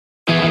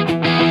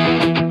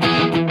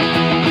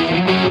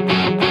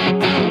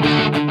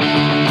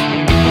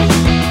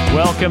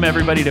Welcome,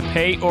 everybody, to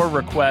Pay or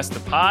Request, the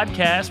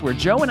podcast where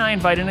Joe and I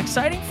invite an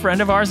exciting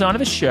friend of ours onto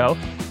the show,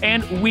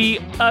 and we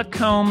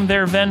comb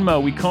their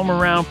Venmo. We comb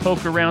around,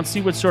 poke around, see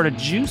what sort of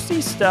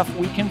juicy stuff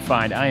we can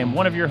find. I am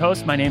one of your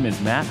hosts. My name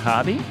is Matt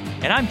Hobby.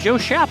 And I'm Joe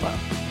Schappa.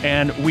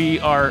 And we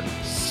are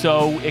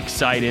so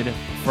excited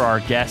for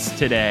our guest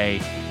today.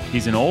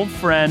 He's an old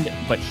friend,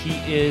 but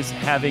he is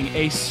having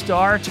a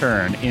star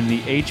turn in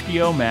the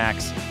HBO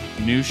Max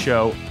new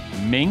show,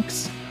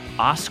 Minx.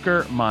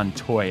 Oscar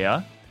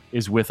Montoya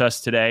is with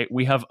us today.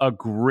 We have a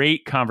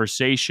great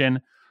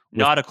conversation.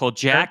 Nautical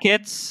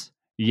jackets.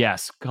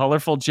 Yes,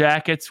 colorful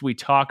jackets. We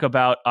talk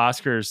about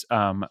Oscar's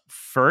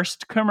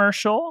first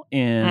commercial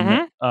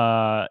in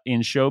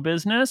show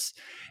business.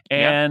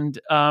 And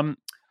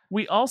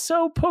we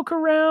also poke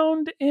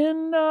around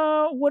in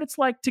what it's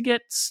like to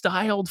get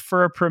styled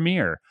for a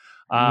premiere.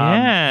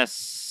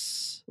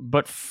 Yes.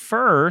 But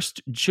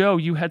first, Joe,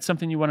 you had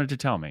something you wanted to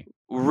tell me.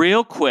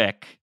 Real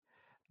quick.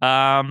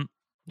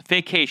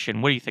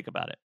 Vacation. What do you think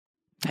about it?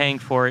 Paying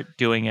for it,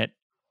 doing it.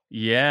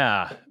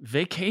 Yeah.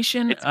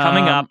 Vacation. It's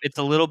coming up. It's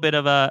a little bit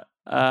of a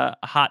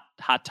hot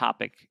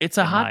topic. It's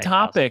a hot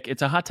topic.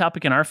 It's a hot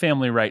topic in our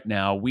family right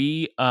now.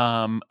 We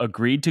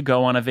agreed to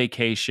go on a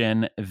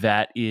vacation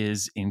that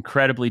is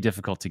incredibly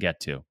difficult to get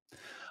to.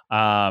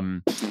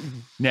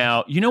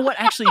 Now, you know what?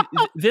 Actually,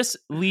 this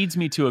leads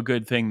me to a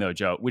good thing, though,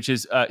 Joe, which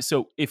is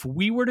so if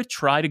we were to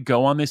try to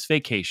go on this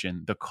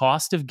vacation, the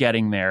cost of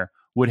getting there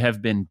would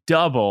have been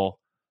double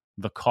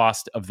the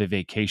cost of the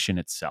vacation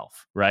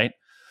itself, right?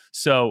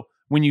 So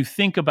when you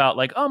think about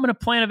like, oh, I'm going to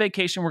plan a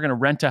vacation, we're going to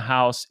rent a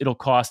house, it'll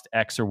cost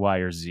X or Y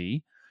or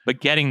Z. But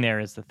getting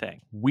there is the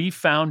thing. We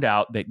found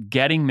out that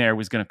getting there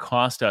was going to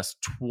cost us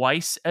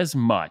twice as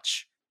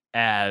much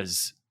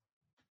as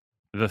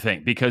the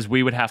thing, because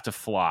we would have to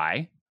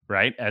fly,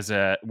 right?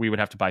 We would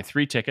have to buy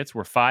 3 tickets.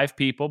 We're 5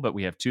 people, but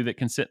we have 2 that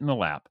can sit in the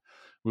lap.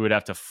 We would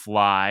have to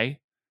fly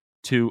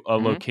to a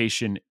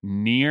location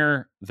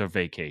near the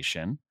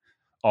vacation,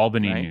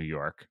 Albany, New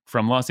York.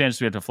 From Los Angeles,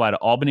 we had to fly to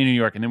Albany, New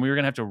York, and then we were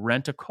going to have to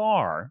rent a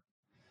car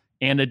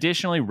and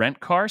additionally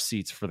rent car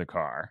seats for the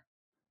car,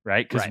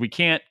 right? Because we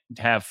can't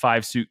have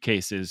 5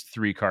 suitcases,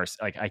 3 cars.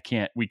 Like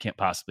we can't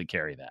possibly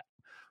carry that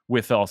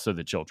with also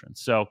the children.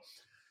 So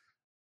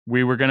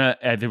we were going to,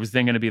 there was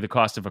then going to be the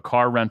cost of a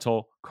car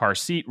rental, car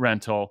seat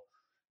rental,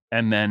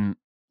 and then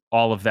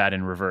all of that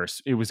in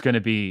reverse. It was going to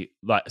be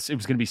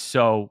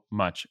so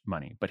much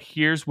money. But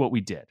here's what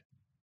we did.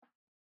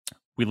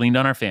 We leaned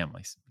on our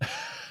families.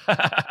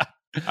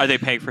 Are they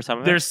paying for some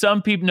of it? There's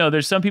some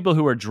people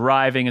who are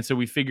driving, and so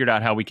we figured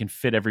out how we can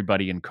fit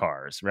everybody in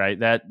cars, right?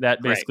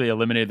 That basically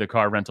eliminated the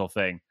car rental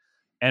thing.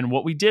 And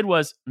what we did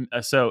was,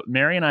 so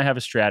Mary and I have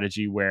a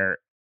strategy where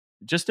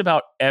just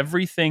about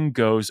everything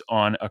goes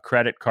on a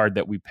credit card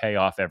that we pay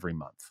off every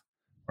month,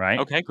 right?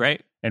 Okay,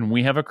 great. And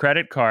we have a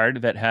credit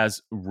card that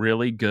has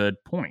really good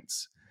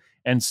points.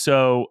 And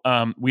so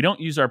we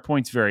don't use our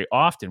points very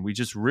often. We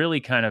just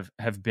really kind of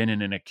have been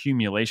in an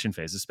accumulation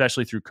phase,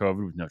 especially through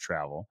COVID with no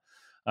travel.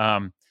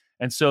 And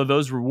so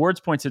those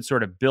rewards points had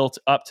sort of built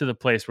up to the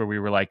place where we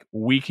were like,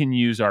 we can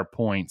use our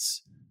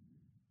points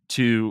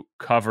to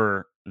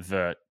cover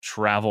the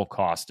travel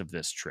cost of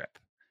this trip.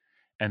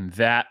 And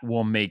that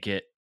will make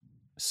it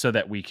so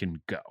that we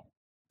can go,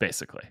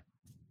 basically.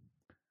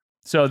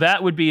 So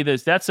that would be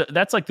this. That's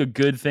like the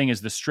good thing is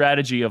the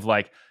strategy of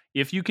like,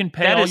 if you can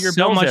pay all your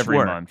bills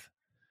every month.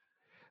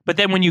 But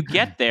then when you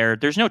get there,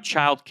 there's no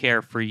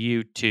childcare for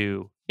you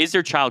to. Is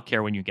there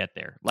childcare when you get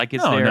there? Like,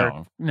 is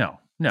there? No.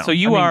 So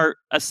you are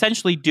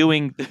essentially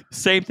doing the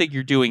same thing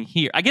you're doing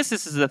here. I guess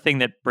this is the thing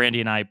that Brandy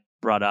and I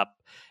brought up,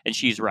 and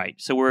she's right.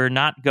 So we're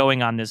not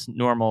going on this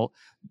normal.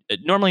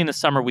 Normally in the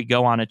summer we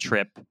go on a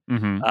trip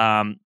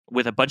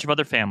with a bunch of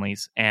other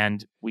families,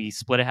 and we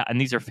split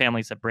and these are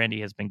families that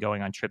Brandy has been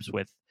going on trips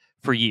with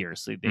for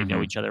years. So they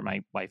know each other.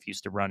 My wife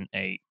used to run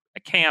a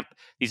camp.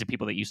 These are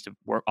people that used to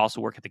also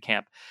work at the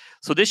camp.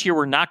 So this year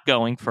we're not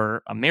going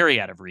for a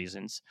myriad of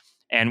reasons,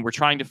 and we're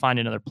trying to find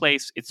another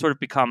place. It's sort of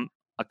become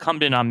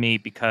incumbent on me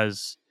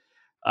because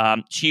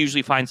she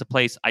usually finds a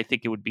place. I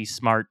think it would be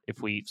smart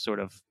if we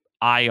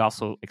I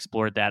also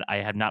explored that. I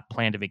have not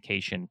planned a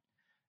vacation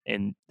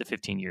in the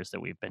 15 years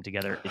that we've been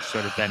together. It's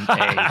sort of been so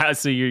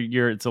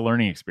it's a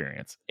learning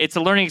experience. It's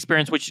a learning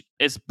experience, which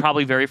is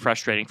probably very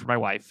frustrating for my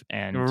wife.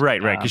 And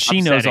right, because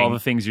she knows all the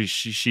things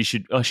she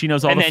should. She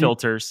knows all the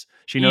filters.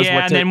 She knows what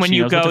to. And then when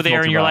you go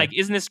there and you're like,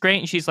 "Isn't this great?"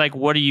 and she's like,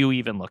 "What are you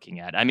even looking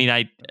at?" I mean,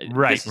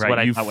 this is what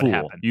I thought would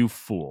happen. You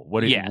fool!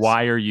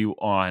 Why are you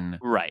on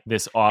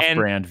this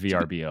off-brand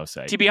VRBO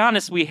site? To be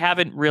honest, we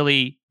haven't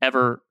really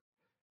ever,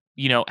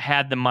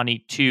 had the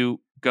money to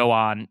go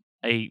on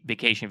a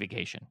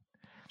vacation.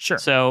 Sure.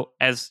 So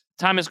as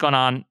time has gone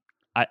on,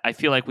 I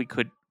feel like we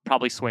could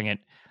probably swing it.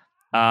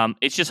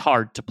 It's just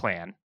hard to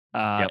plan.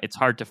 It's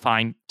hard to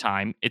find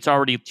time. It's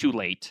already too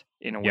late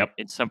in a way.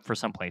 For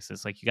some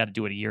places, like you got to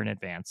do it a year in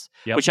advance,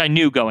 which I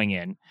knew going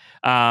in.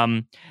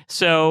 It's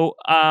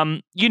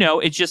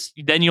just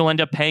then you'll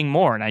end up paying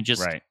more.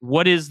 And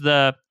what is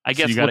the? I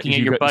guess looking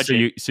at your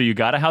budget. So you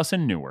got a house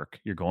in Newark.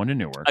 You're going to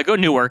Newark. I go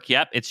to Newark.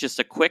 Yep, it's just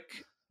a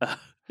quick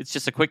It's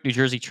just a quick New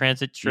Jersey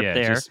transit trip Yeah,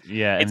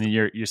 there. and then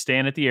you're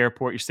staying at the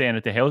airport. You're staying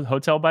at the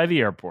hotel by the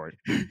airport.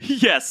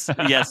 Yes,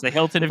 the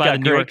Hilton They've by got the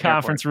New great York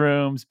conference airport.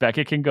 rooms.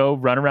 Becca can go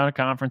run around a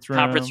conference room.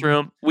 Conference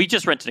room. We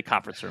just rented a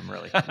conference room,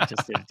 really. We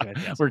just didn't do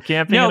anything else. We're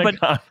camping in a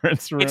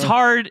conference room. It's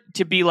hard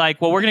to be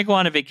like, well, we're going to go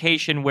on a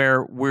vacation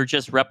where we're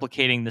just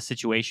replicating the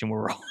situation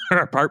where we're all in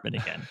our apartment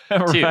again.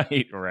 Too.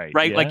 Right.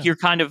 Yeah. Like you're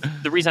kind of,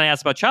 the reason I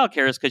asked about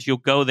childcare is because you'll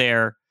go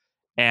there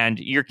and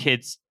your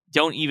kids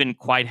don't even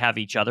quite have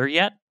each other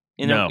yet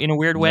in a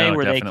weird way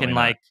where they can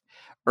like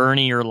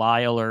Ernie or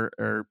Lyle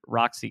or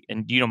Roxy,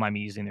 and you don't mind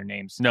me using their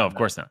names. No, of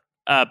course not.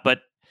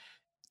 But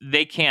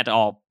they can't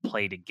all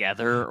play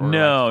together. Or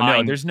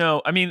no, there's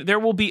no. I mean, there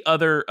will be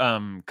other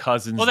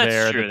cousins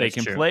there that they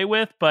can play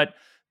with, but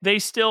they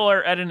still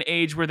are at an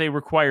age where they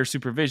require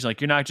supervision.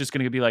 Like, you're not just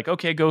going to be like,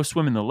 okay, go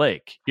swim in the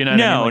lake. You know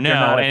what I mean? Like, they're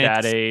not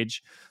at that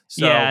age.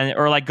 So, yeah,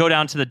 or like go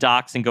down to the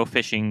docks and go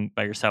fishing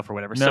by yourself or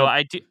whatever. No. So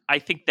I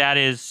think that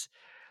is,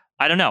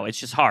 I don't know. It's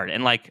just hard,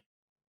 and like.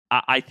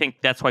 I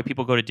think that's why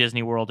people go to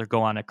Disney World or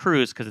go on a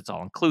cruise, because it's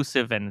all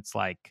inclusive and it's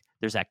like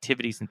there's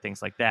activities and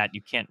things like that. You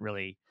can't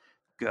really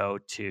go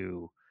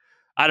to,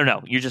 I don't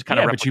know. You're just kind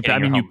of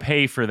replicating but you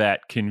pay for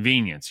that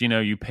convenience.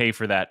 You pay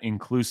for that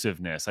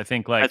inclusiveness. I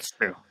think like that's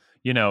true.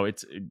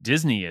 It's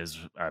Disney is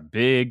a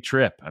big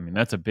trip. I mean,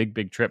 that's a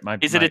big trip.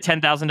 Is it a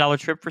 $10,000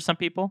 trip for some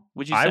people?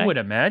 Would you say? I would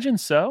imagine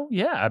so.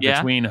 Yeah,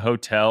 between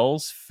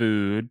hotels,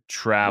 food,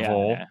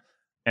 travel. Yeah.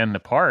 And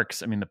the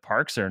parks, I mean, the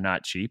parks are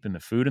not cheap, and the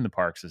food in the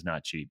parks is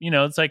not cheap.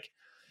 It's like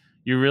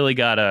you really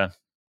gotta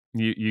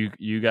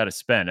you gotta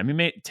spend. I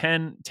mean,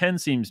 10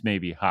 seems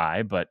maybe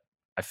high, but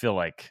I feel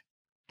like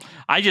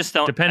I just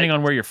don't. Depending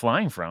on where you're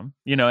flying from,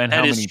 and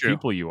how many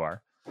people you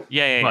are.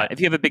 Yeah.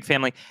 If you have a big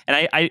family,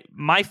 and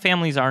my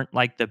families aren't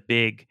like the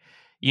big,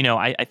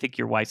 I think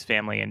your wife's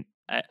family, and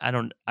I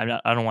don't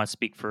want to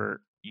speak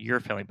for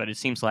your family, but it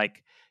seems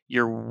like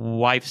your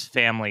wife's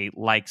family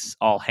likes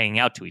all hanging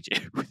out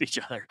with each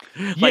other.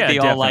 Like they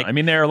all like. I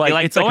mean, they're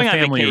like it's like a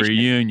family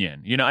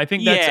reunion. I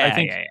think that's. I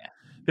think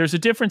there's a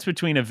difference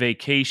between a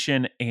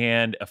vacation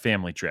and a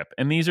family trip,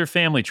 and these are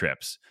family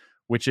trips,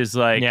 which is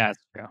like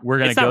we're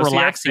gonna go see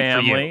our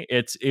family.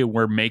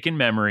 We're making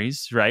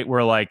memories, right?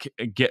 We're like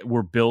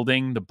we're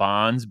building the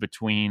bonds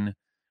between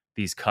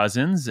these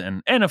cousins,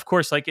 and of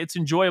course, like it's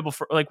enjoyable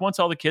for like once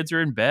all the kids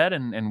are in bed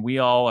and we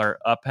all are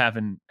up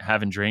having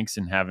drinks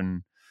and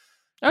having.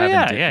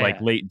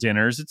 Late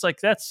dinners. It's like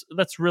that's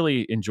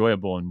really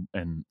enjoyable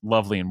and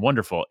lovely and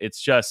wonderful.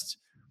 It's just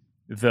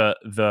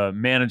the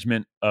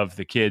management of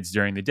the kids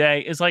during the day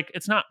is like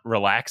it's not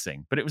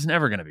relaxing, but it was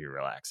never going to be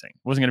relaxing.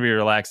 It wasn't going to be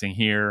relaxing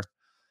here.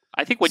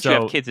 I think when you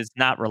have kids, it's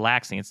not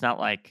relaxing. It's not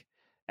like,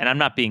 and I'm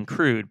not being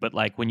crude, but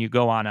like when you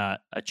go on a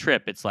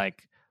trip, it's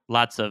like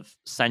lots of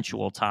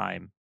sensual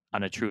time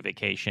on a true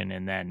vacation,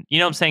 and then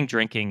what I'm saying,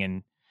 drinking.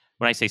 And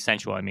when I say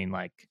sensual, I mean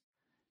like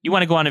you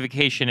want to go on a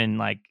vacation and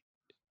like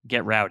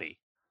get rowdy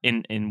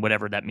in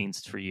whatever that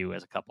means for you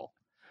as a couple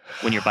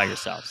when you're by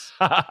yourselves.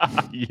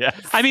 Yes.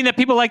 I mean that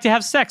people like to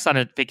have sex on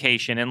a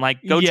vacation and like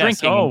go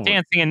drinking and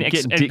dancing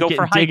and go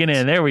for hikes. Digging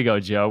in. There we go,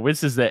 Joe.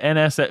 This is the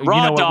NSF.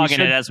 Raw dogging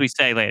it, as we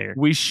say later.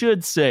 We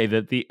should say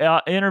that the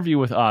interview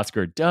with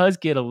Oscar does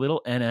get a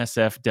little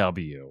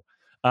NSFW.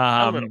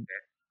 A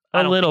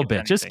little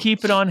bit. Just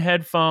keep it on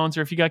headphones,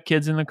 or if you got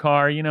kids in the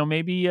car,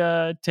 maybe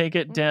take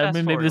it down.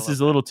 Maybe this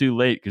is a little too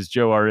late because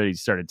Joe already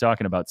started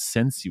talking about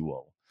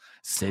sensual.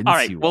 All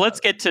right. Well, let's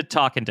get to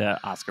talking to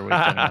Oscar. We've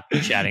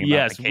been chatting about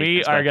yes,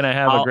 we are going to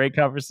have a great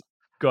conversation.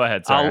 Go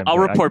ahead. Sorry, I'll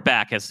report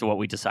back as to what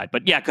we decide.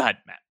 But yeah, go ahead,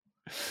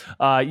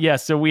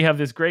 Matt. So we have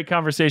this great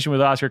conversation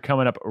with Oscar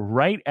coming up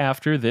right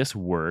after this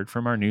word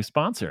from our new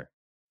sponsor.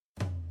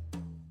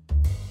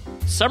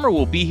 Summer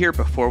will be here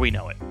before we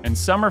know it. And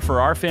summer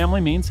for our family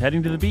means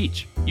heading to the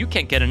beach. You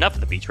can't get enough of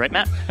the beach, right,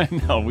 Matt?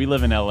 No, we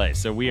live in LA,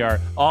 so we are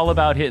all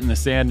about hitting the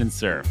sand and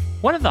surf.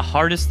 One of the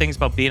hardest things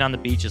about being on the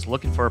beach is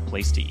looking for a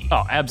place to eat.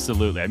 Oh,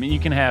 absolutely. I mean, you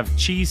can have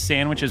cheese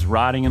sandwiches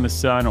rotting in the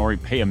sun, or you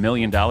pay $1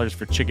 million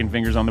for chicken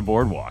fingers on the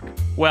boardwalk.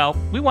 Well,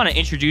 we want to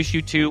introduce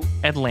you to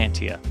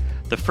Atlantia,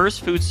 the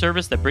first food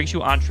service that brings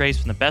you entrees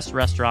from the best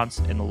restaurants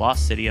in the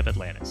lost city of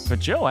Atlantis. But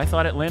Joe, I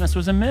thought Atlantis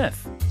was a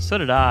myth. So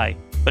did I.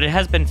 But it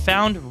has been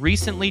found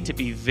recently to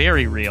be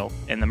very real,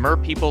 and the mer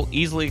people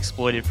easily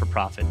exploited for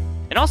profit.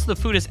 And also the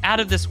food is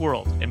out of this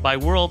world, and by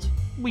world,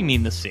 we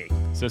mean the sea.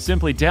 So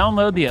simply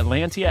download the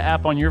Atlantia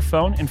app on your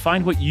phone and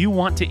find what you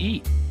want to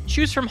eat.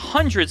 Choose from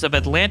hundreds of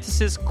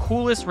Atlantis'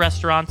 coolest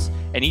restaurants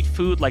and eat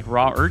food like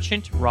raw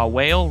urchin, raw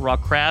whale, raw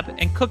crab,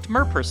 and cooked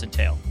merperson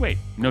tail. Wait,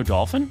 no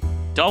dolphin?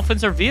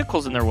 Dolphins are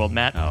vehicles in their world,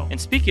 Matt. Oh. And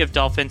speaking of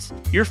dolphins,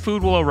 your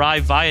food will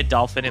arrive via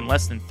dolphin in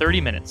less than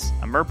 30 minutes.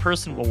 A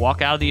merperson will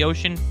walk out of the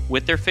ocean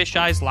with their fish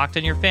eyes locked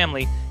on your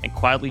family and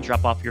quietly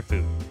drop off your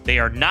food. They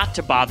are not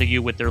to bother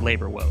you with their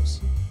labor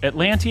woes.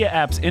 Atlantia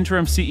app's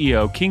interim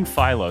CEO, King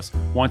Philos,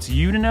 wants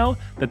you to know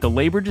that the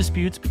labor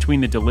disputes between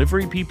the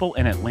delivery people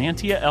and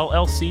Atlantia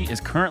LLC is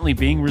currently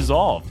being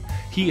resolved.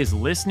 He is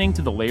listening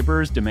to the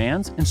laborers'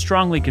 demands and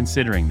strongly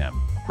considering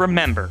them.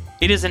 Remember,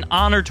 it is an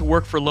honor to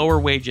work for lower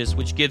wages,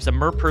 which gives a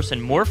mer person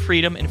more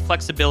freedom and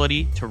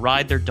flexibility to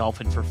ride their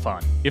dolphin for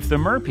fun. If the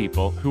mer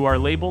people, who are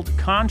labeled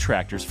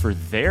contractors for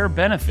their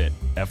benefit,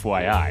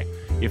 FYI,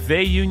 if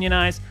they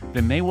unionize,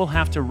 then they will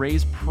have to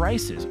raise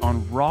prices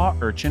on raw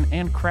urchin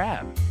and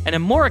crab. And a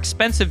more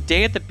expensive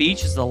day at the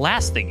beach is the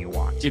last thing you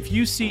want. If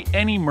you see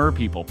any mer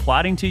people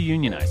plotting to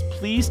unionize,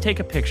 please take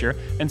a picture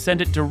and send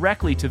it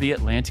directly to the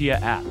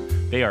Atlantia app.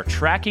 They are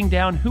tracking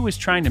down who is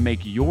trying to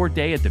make your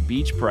day at the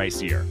beach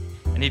pricier.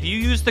 And if you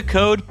use the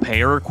code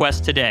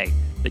PAYREQUEST today,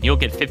 then you'll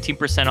get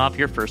 15% off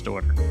your first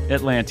order.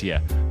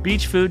 Atlantia.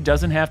 Beach food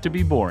doesn't have to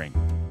be boring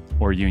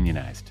or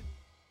unionized.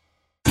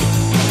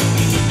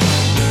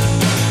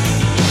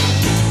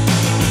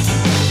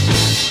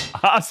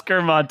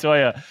 Oscar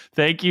Montoya,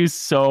 thank you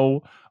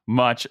so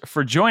much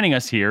for joining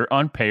us here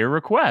on Pay Your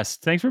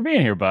Request. Thanks for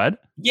being here, bud.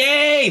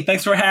 Yay!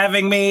 Thanks for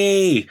having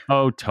me.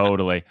 Oh,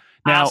 totally.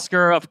 Now,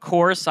 Oscar, of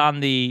course,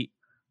 on the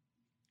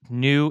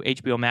new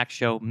HBO Max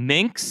show,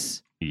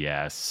 Minx.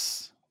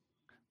 Yes.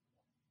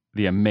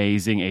 The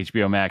amazing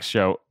HBO Max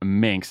show,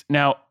 Minx.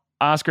 Now,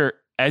 Oscar,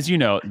 as you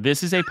know,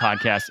 this is a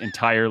podcast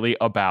entirely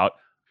about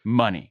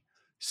money.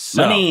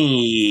 So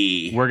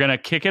Money. We're going to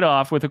kick it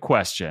off with a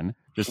question.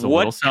 Just a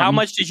little something. How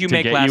much did you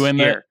make last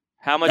year?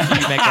 How much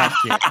did you make last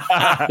year?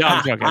 No,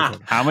 I'm joking.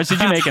 How much did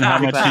you make and how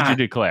much did you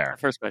declare?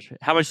 First question.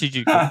 How much did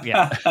you?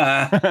 Yeah.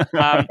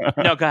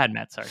 No, go ahead,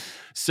 Matt. Sorry.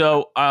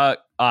 So,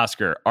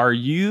 Oscar, are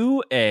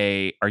you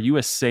a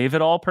save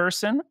it all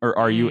person or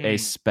are you a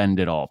spend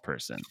it all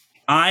person?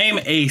 I'm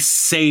a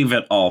save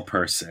it all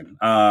person.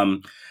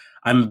 I'm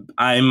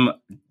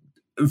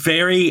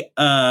very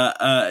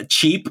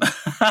cheap.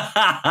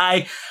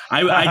 I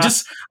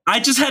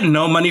just had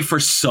no money for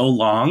so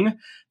long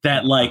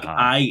that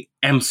I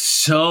am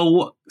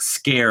so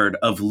scared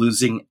of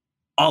losing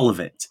all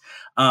of it.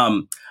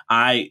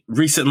 I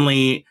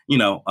recently,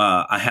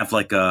 I have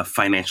like a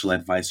financial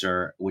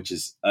advisor, which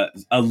is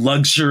a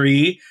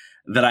luxury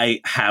that I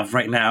have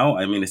right now.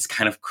 I mean, it's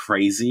kind of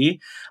crazy.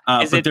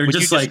 Would you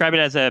describe it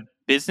as a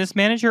business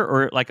manager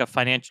or like a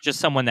financial, just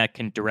someone that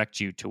can direct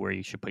you to where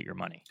you should put your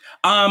money?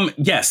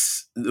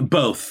 Yes,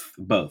 both.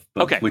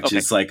 Okay, which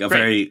is like a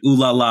very ooh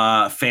la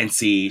la,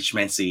 fancy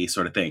schmancy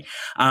sort of thing.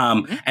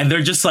 And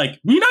they're just like,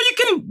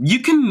 you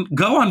can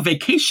go on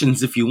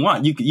vacations if you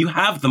want. You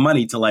have the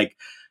money to like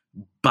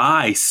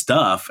buy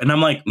stuff. And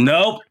I'm like,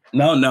 nope.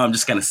 No, I'm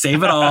just going to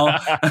save it all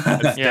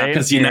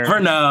because you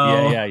never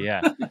know. Yeah.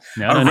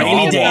 A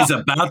rainy day is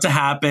about to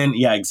happen.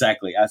 Yeah,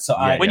 exactly.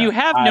 When you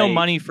have no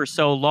money for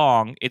so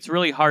long, it's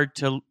really hard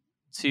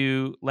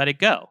to let it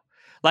go.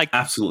 Like,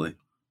 absolutely.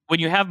 When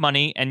you have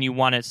money and you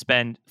want to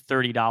spend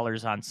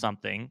 $30 on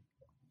something,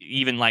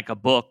 even like a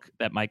book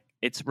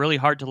it's really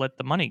hard to let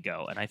the money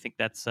go. And I think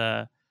that's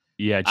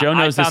yeah, Joe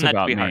knows this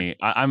about me.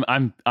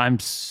 I'm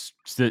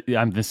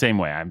the same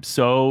way. I'm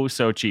so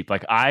cheap.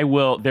 Like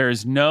there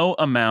is no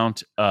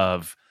amount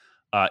of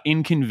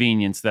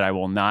inconvenience that I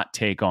will not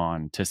take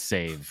on to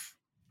save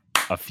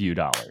a few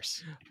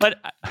dollars. But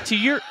to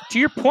your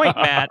point,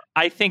 Matt,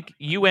 I think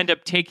you end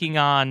up taking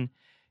on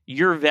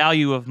your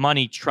value of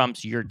money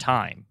trumps your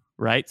time,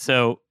 right?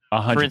 So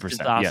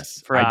 100%.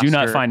 Yes.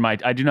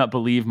 I do not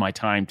believe my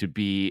time to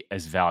be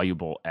as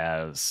valuable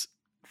as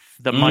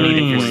the money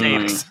that you're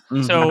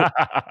saving. So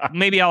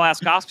maybe I'll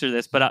ask Oscar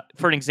this, but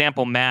for an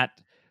example, Matt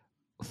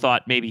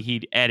thought maybe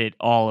he'd edit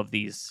all of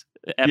these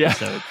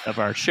episodes of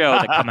our show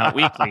that come out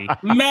weekly.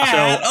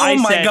 Matt, so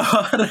my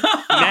God.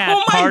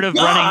 Matt,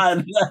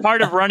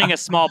 part of running a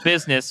small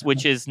business,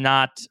 which is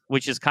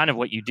kind of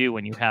what you do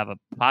when you have a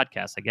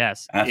podcast, I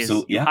guess, is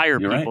you hire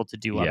people to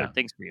do other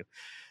things for you.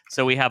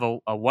 So we have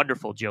a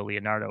wonderful Joe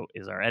Leonardo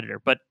is our editor.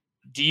 But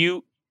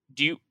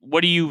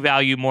what do you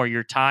value more,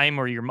 your time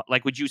or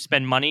would you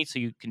spend money so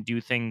you can do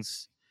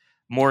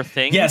more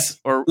things? Yes.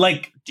 Or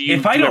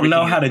if I don't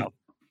know how to,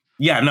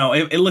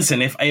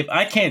 listen, if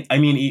I can't, I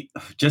mean,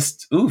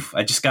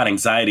 I just got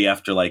anxiety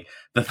after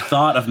the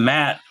thought of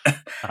Matt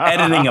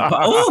editing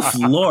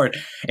Lord,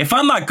 if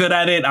I'm not good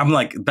at it, I'm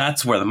like,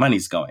 that's where the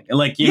money's going.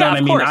 You know what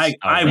I mean?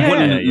 I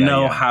wouldn't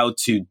know how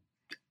to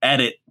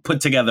edit, put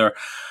together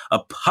a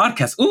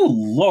podcast. Ooh,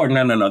 Lord,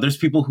 no. There's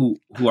people who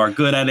are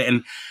good at it.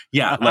 And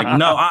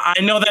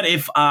I know that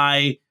if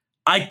I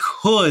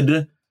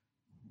could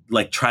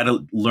try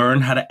to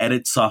learn how to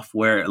edit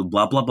software,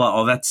 blah, blah, blah,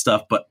 all that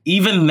stuff. But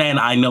even then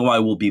I know I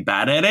will be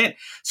bad at it.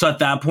 So at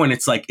that point,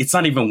 it's it's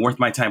not even worth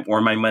my time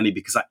or my money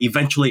because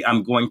eventually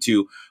I'm going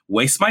to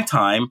waste my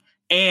time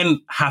and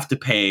have to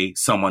pay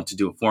someone to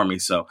do it for me.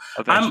 So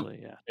I'm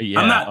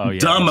not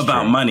dumb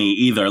about money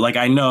either.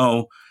 I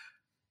know,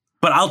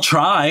 but I'll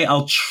try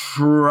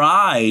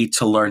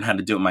to learn how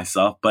to do it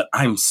myself, but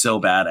I'm so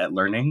bad at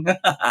learning.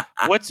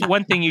 What's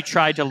one thing you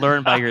tried to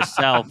learn by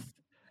yourself?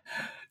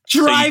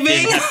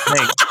 Driving?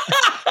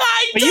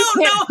 But you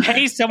can't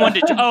pay someone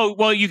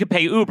to... you could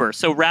pay Uber.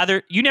 So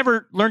rather, you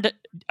never learned it.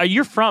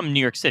 You're from New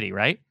York City,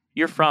 right?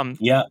 You're from...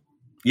 Yeah.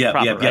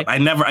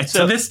 Right?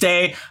 To this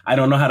day, I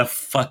don't know how to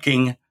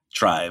fucking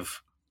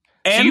drive.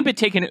 And so you've been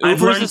taking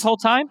Ubers this whole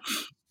time?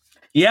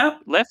 Yeah.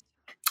 Lyft?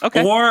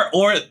 Okay.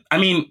 Or I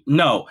mean,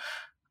 no.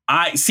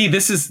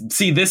 This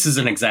is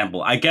an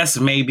example. I guess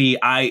maybe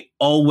my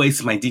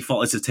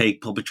default is to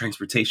take public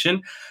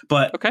transportation,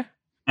 but okay.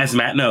 As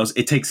Matt knows,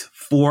 it takes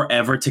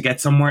forever to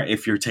get somewhere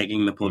if you're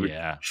taking the public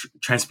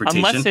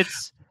transportation. Unless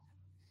it's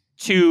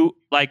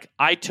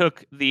I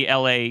took the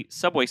LA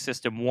subway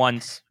system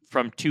once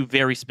from 2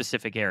 very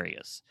specific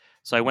areas.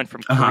 So I went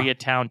from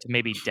Koreatown to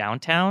maybe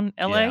downtown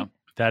LA. Yeah.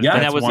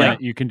 That was one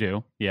that you can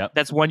do. Yeah.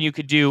 That's one you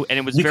could do. And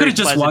it was you very could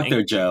have just walked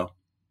there, Joe.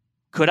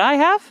 Could I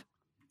have?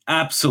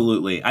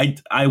 Absolutely.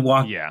 I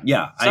walked.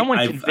 Yeah.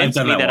 Someone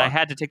convinced me that I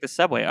had to take the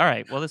subway. All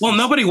right. Well,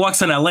 nobody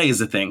walks in LA is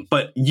the thing,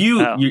 but you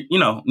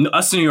know,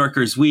 us New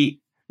Yorkers,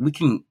 we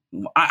can.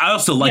 I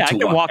also like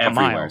to walk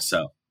everywhere.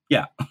 So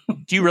yeah.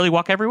 Do you really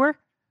walk everywhere?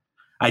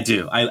 I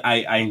do.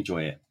 I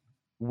enjoy it.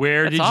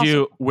 What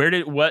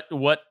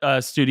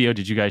studio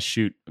did you guys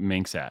shoot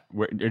Minx at?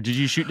 Did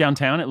you shoot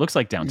downtown? It looks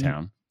like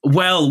downtown.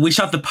 Well, we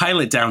shot the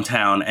pilot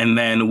downtown, and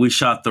then we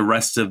shot the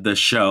rest of the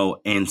show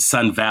in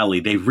Sun Valley.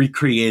 They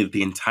recreated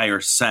the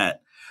entire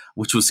set,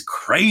 which was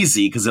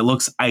crazy because it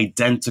looks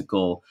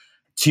identical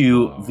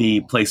to the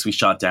place we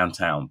shot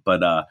downtown.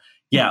 But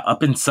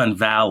up in Sun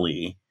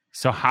Valley.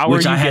 So how are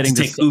you I had getting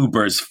to take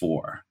Ubers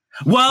for?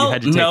 Well, you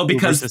had to take no,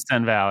 because Ubers to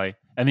Sun Valley,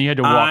 and then you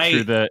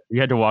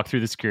had to walk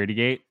through the security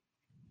gate.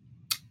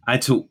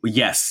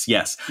 Yes.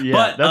 Yeah,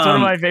 but that's one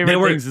of my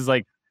favorite things. Is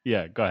like.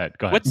 Yeah, go ahead.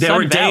 There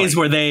were days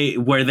where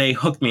they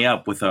hooked me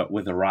up with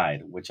a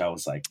ride, which I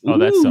was like, ooh. Oh,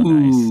 that's so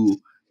nice.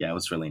 Yeah, it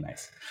was really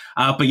nice.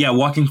 But yeah,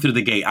 walking through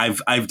the gate,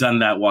 I've done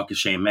that walk of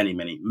shame many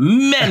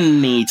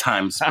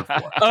times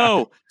before.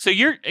 Oh, so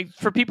you're,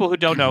 for people who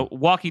don't know,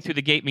 walking through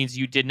the gate means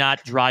you did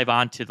not drive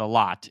onto the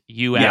lot.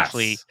 You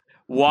actually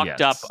walked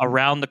up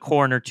around the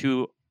corner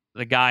to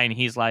the guy, and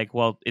he's like,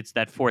 well, it's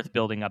that 4th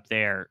building up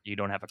there. You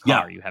don't have a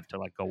car. You have to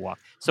go walk.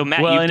 So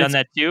Matt, you've done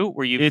that too?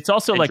 Where it's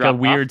also like a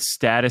weird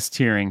status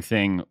tiering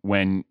thing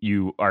when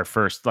you are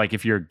first, like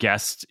if you're a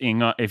guest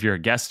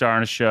star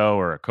on a show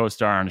or a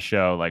co-star on a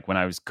show, like when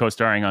I was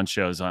co-starring on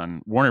shows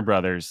on Warner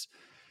Brothers,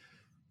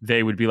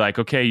 they would be like,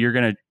 okay, you're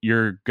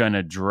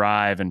gonna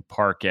drive and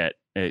park at,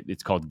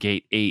 it's called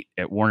Gate 8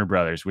 at Warner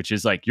Brothers, which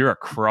is like, you're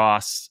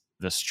across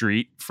the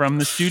street from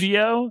the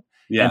studio.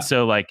 Yeah. And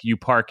so like you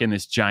park in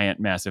this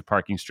giant, massive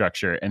parking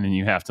structure, and then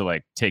you have to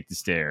like take the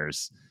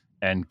stairs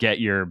and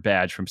get your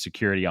badge from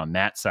security on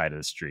that side of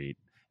the street.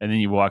 And then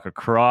you walk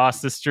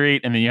across the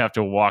street, and then you have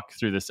to walk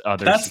through this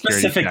other. That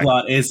specific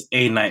lot is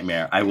a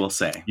nightmare, I will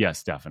say.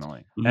 Yes,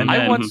 definitely.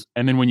 Mm-hmm.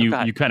 And then when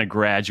you kind of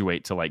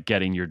graduate to like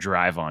getting your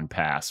drive on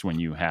pass when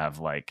you have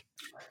like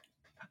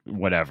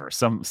whatever,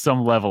 some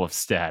level of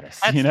status.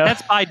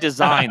 That's by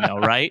design though,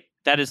 right?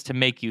 That is to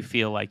make you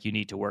feel like you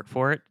need to work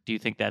for it. Do you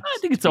think that's? I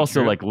think it's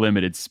also true? Like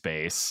limited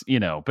space,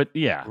 but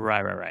yeah.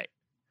 Right.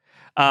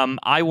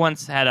 I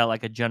once had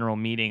a general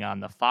meeting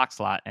on the Fox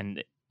lot,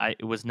 and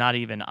it was not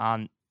even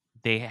on.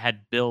 They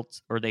had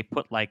built, or they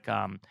put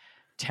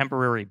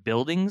temporary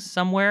buildings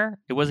somewhere.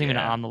 It wasn't even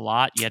on the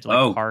lot. You had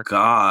to park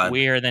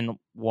where, then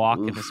walk,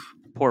 and this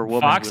poor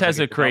woman. Fox has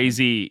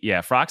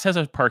Fox has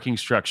a parking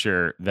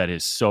structure that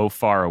is so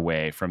far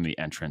away from the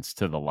entrance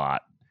to the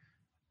lot.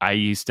 I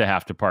used to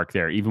have to park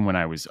there, even when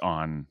I was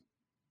on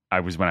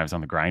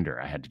the Grinder.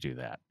 I had to do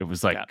that. It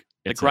was like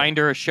the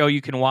Grinder, a show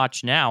you can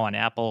watch now on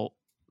Apple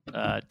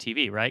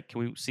TV, right? Can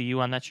we see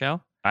you on that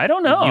show? I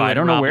don't know. I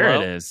don't know where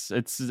it is.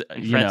 It's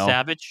Fred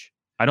Savage.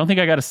 I don't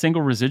think I got a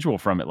single residual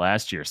from it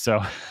last year,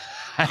 so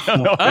I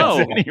don't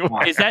know.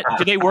 Is that?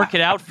 Do they work it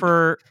out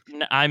for?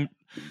 I'm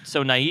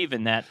so naive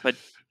in that, but.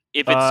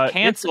 If it's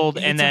canceled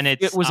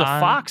it was a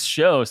Fox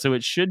show, so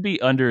it should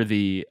be under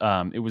the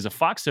it was a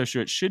Fox show,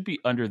 it should be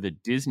under the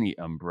Disney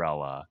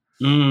umbrella.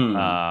 That's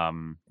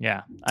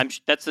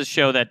the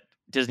show that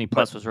Disney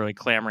Plus was really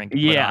clamoring to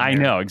put on I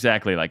know,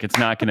 exactly. Like it's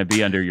not going to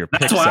be under your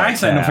That's why I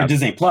signed up for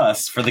Disney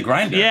Plus for the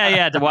Grinder.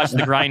 Yeah, to watch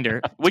the Grinder,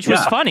 which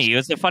was funny. It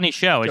was a funny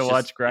show. To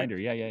watch Grinder.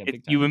 Yeah.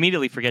 You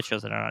immediately forget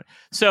shows that are on.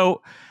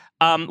 So,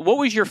 what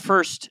was your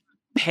first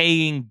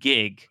paying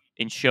gig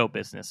in show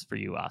business for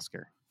you,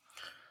 Oscar?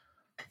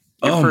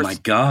 My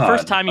God.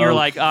 First time you were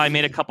like, I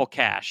made a couple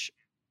cash.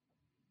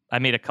 I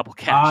made a couple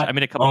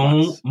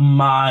Oh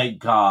my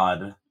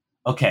God.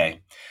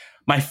 Okay.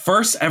 My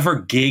first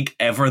ever gig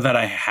that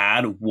I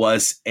had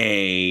was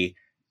a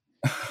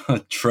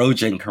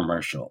Trojan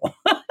commercial.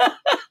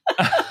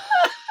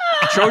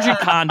 Trojan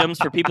condoms,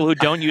 for people who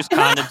don't use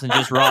condoms and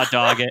just raw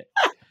dog it.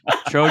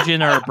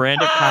 Trojan are a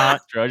brand of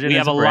Trojan. We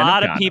have a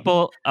lot of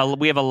people.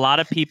 We have a lot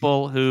of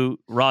people who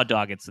raw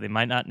dog it, so they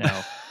might not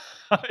know.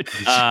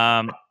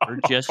 Or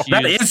just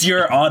that is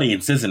your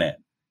audience, isn't it?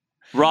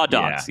 Raw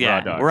dogs, Raw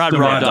dogs. We're on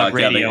Raw Dog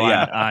Radio.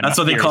 Yeah. That's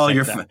what they call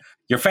your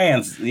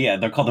fans. Yeah,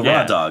 they're called the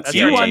Raw Dogs.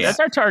 That's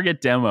our target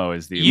demo.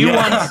 Is the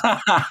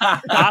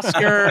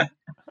Oscar?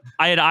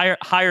 I had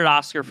hired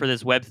Oscar for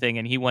this web thing,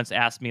 and he once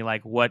asked me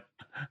like, "What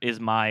is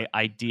my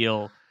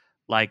ideal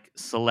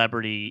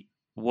celebrity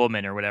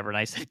woman or whatever, and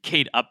I said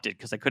Kate Upton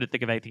because I couldn't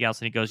think of anything else.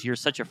 And he goes, "You're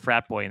such a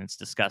frat boy, and it's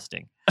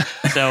disgusting."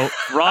 So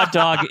raw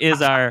dog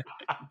is our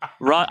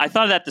raw. I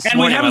thought of that this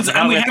morning.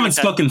 We haven't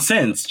spoken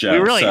since, Joe. We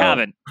really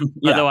haven't.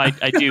 Yeah. Although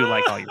I do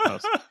like all your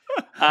posts.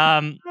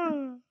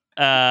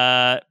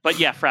 But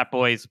yeah, frat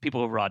boys,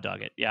 people who raw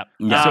dog it. Yeah.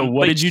 So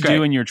what did you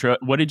do in your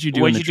what did you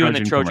do in the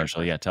Trojan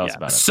commercial? Yeah, tell us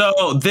about it.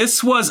 So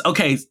this was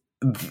okay.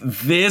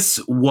 This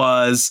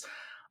was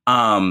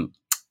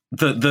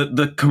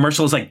the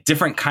commercial is like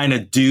different kind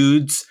of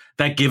dudes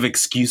that give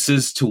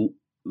excuses to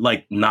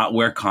like not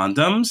wear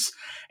condoms,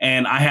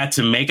 and I had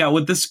to make out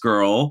with this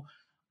girl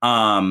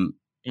and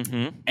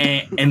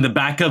in the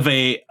back of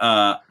a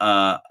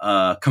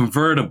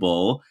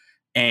convertible,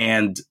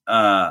 and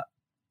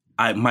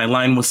my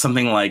line was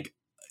something like,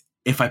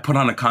 "If I put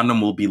on a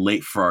condom, we'll be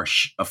late for our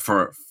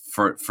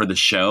for the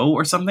show,"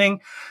 or something.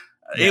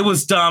 Yeah. It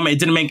was dumb. It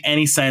didn't make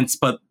any sense.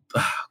 But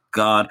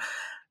God,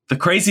 the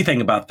crazy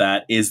thing about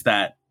that is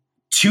that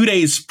 2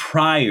 days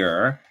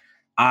prior,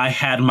 I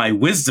had my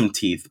wisdom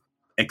teeth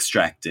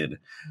extracted.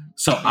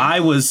 So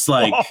I was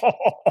like,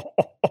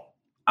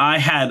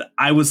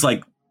 I was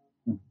like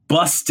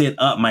busted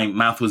up. My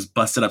mouth was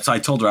busted up. So I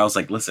told her, I was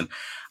like, "Listen,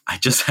 I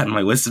just had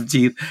my wisdom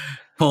teeth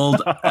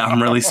pulled.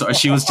 I'm really sorry."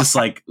 She was just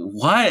like,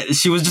 "What?"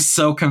 She was just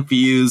so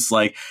confused.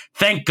 Like,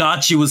 thank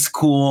God she was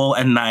cool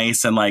and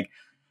nice. And like,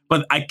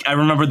 but I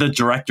remember the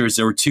directors,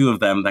 there were two of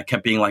them that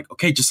kept being like,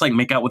 "Okay, just like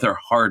make out with her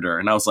harder."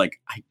 And I was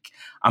like,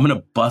 I'm going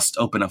to bust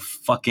open a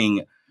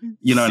fucking,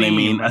 you know seam.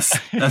 What I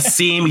mean? A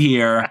seam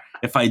here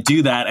if I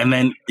do that. And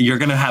then you're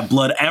going to have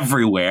blood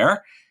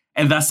everywhere.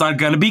 And that's not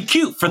going to be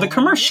cute for the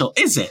commercial,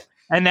 is it?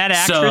 And that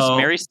actress,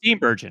 Mary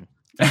Steenburgen.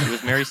 It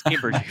was Mary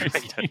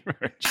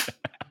Steenburgen.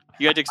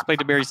 You had to explain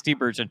to Mary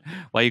Steenburgen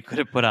why you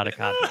couldn't put on a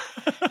condom.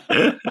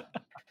 That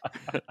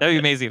would be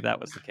amazing if that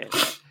was the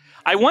case.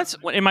 I once,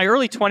 in my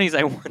early 20s,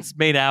 I once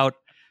made out.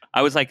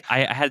 I was like,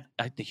 I had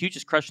the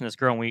hugest crush on this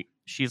girl, and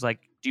she's like,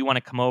 "Do you want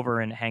to come over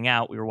and hang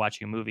out?" We were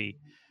watching a movie,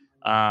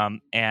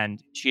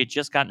 and she had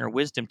just gotten her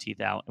wisdom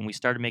teeth out, and we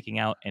started making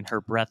out, and her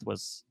breath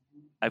was,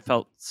 I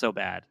felt so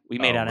bad. We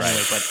made out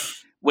anyway, but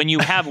when you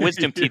have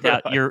wisdom teeth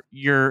out,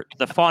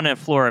 the fauna and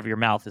flora of your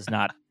mouth is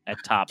not at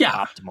top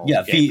optimal.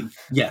 Yeah,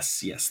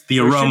 yes. The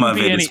aroma of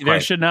it is there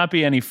should not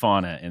be any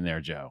fauna in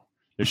there, Joe.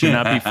 There should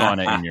not be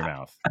fauna in your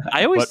mouth.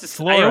 I always think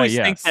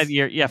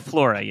that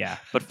flora,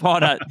 but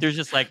fauna, there's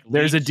just like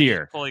there's a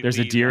deer. There's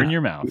a deer in your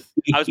mouth.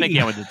 I was making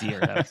out with a deer.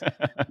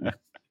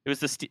 It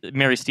was the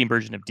Mary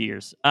Steenburgen of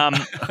deers.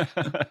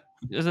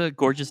 It was a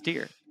gorgeous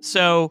deer.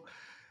 So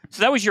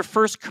that was your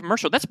first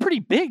commercial. That's pretty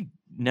big,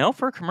 no,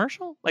 for a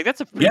commercial? Like that's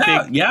a pretty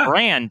big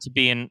brand to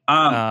be in.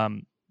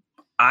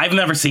 I've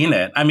never seen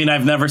it. I mean, I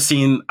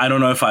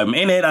don't know if I'm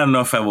in it. I don't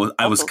know if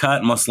I was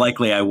cut. Most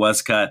likely I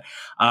was cut.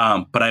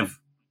 But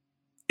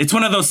it's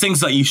one of those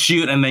things that you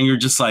shoot and then you're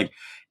just like,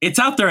 it's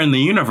out there in the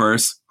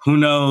universe. Who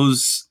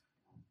knows?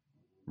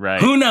 Right.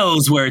 Who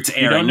knows where it's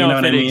airing? You don't know, if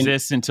what it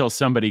exists until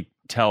somebody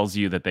tells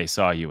you that they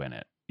saw you in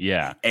it.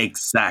 Yeah.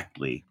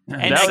 Exactly.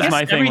 And that was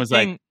my thing, was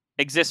like,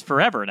 exists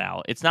forever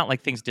now. It's not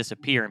like things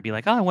disappear and be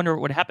like, "Oh, I wonder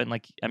what happened."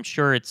 Like, I'm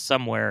sure it's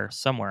somewhere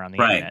on the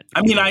internet.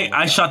 I mean,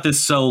 I shot this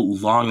so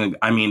long ago.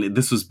 I mean,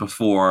 this was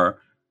before.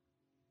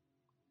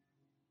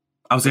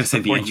 I was going to say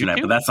the internet,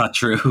 but that's not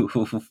true.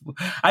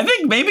 I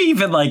think maybe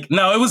even like,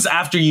 no, it was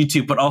after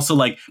YouTube, but also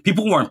like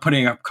people weren't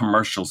putting up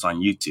commercials on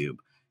YouTube,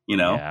 you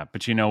know? Yeah,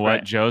 but you know what?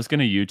 Right. Joe's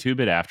going to YouTube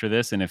it after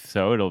this. And if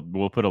so,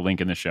 we'll put a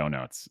link in the show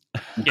notes.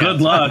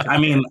 Good luck. I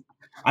mean,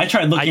 I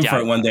tried looking for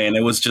it one day and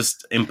it was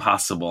just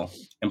impossible.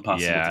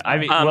 Yeah, I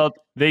mean, well,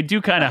 they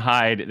do kind of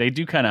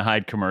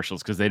hide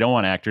commercials because they don't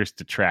want actors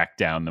to track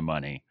down the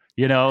money.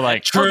 You know,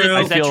 like true.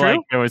 I feel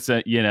like there was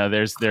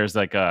there's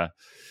like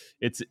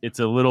it's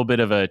a little bit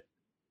of a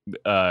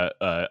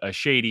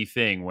shady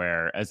thing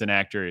where, as an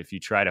actor, if you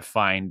try to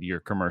find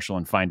your commercial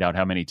and find out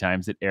how many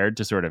times it aired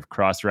to sort of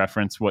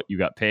cross-reference what you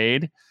got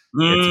paid,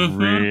 it's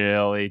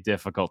really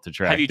difficult to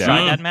track down. Have you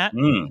tried that, Matt?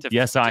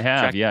 Yes, I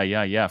have. Yeah.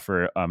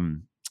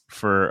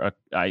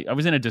 I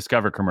was in a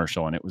Discover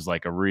commercial and it was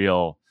like a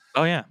real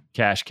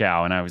cash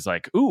cow, and I was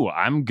like, "Ooh,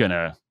 I'm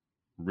gonna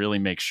really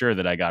make sure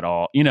that I got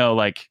all,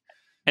 like."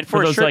 And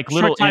for a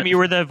short time, you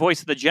were the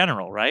voice of the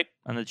general, right?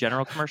 On the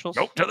general commercials?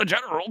 Go to the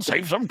general,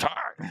 save some time.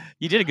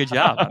 You did a good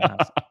job on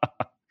that.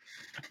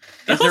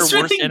 Is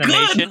there worse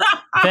animation?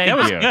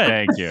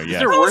 Thank you. Is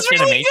there worse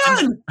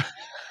animation?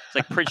 It's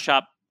like print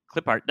shop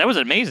clip art. That was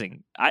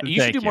amazing.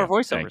 You should do more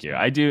voiceovers. Thank you.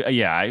 I do.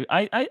 Yeah,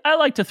 I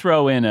like to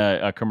throw in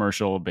a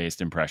commercial-based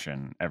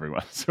impression every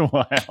once in a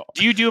while.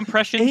 Do you do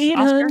impressions,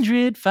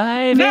 800,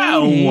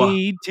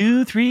 588,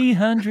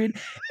 2300,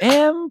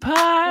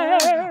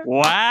 Empire.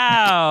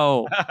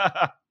 Wow.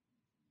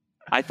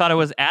 I thought I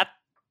was at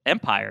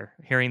Empire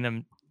hearing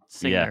them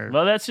sing. Yeah.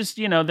 Well, that's just,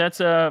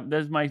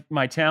 that's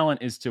my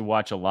talent is to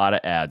watch a lot of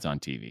ads on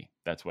TV.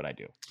 That's what I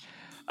do.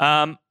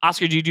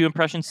 Oscar, do you do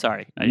impressions?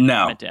 Sorry. I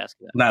meant to ask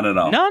you that. Not at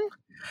all. None?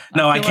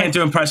 No, I can't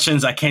do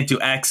impressions. I can't do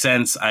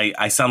accents.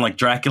 I sound like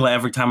Dracula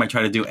every time I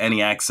try to do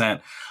any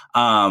accent.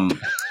 I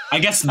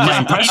guess my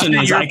impression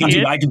is I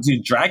can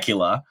do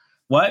Dracula.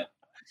 What?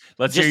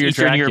 Let's Just hear your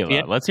Eastern Dracula.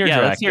 European? Let's hear Yeah,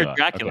 Dracula. let's hear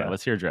Dracula. Okay,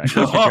 let's hear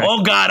Dracula.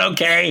 Oh God,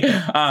 okay.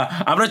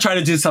 I'm gonna try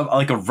to do something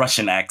like a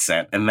Russian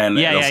accent, and then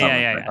Yeah.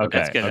 Okay,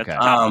 That's good. okay.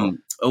 That's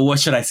what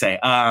should I say?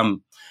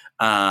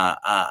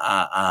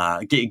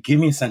 Give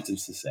me a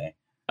sentence to say.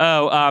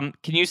 Can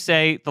you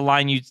say the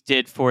line you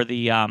did for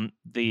the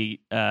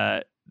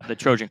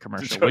Trojan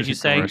commercial? What did you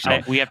say?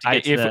 We have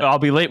to get I'll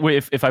be late.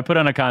 If I put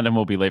on a condom,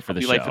 we'll be late for the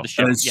show. Late for the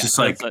show. And it's just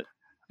like,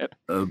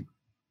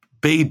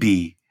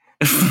 baby.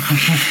 No,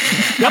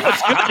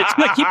 it's good. It's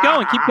good. Keep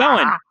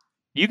going.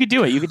 You could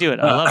do it.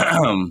 I love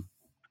it.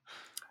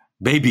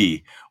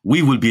 Baby,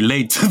 we will be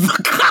late to the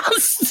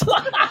class.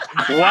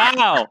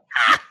 Wow.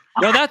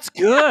 No, that's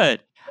good.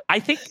 I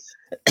think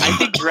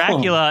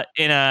Dracula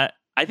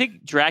I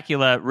think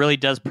Dracula really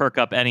does perk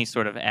up any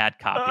sort of ad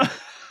copy.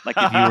 Like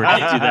if you were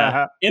to do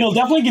that, it'll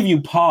definitely give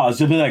you pause.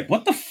 You'll be like,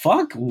 "What the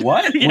fuck?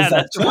 What was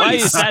that choice? Why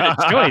is that a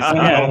choice?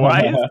 Yeah,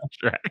 why is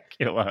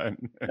Dracula?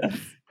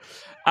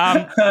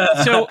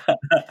 So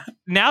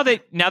now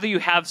that you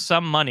have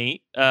some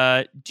money,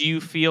 do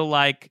you feel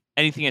like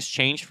anything has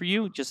changed for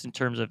you? Just in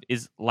terms of,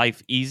 is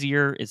life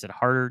easier? Is it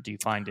harder? Do you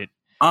find it?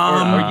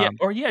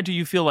 Do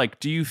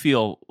you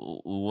feel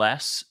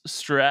less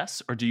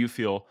stress, or do you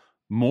feel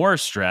more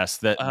stress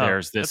that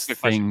there's this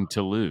thing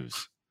to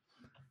lose?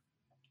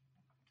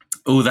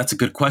 Oh, that's a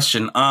good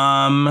question.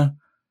 I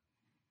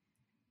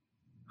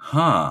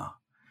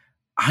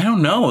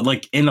don't know.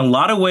 Like in a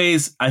lot of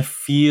ways, I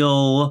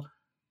feel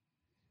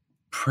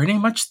pretty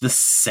much the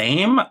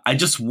same. I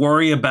just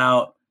worry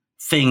about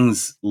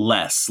things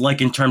less, like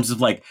in terms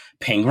of like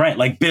paying rent,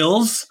 like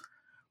bills,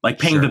 like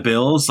paying the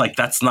bills. Like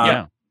that's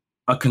not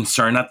a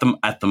concern at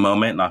the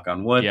moment. Knock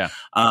on wood. Yeah.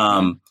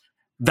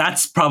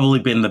 That's probably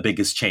been the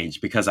biggest change,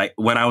 because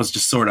when I was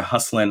just sort of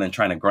hustling and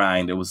trying to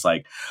grind, it was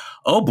like,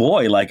 oh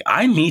boy, like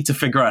I need to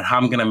figure out how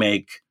I'm going to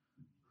make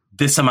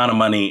this amount of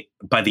money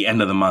by the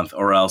end of the month,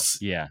 or else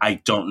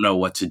I don't know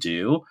what to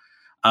do.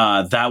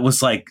 That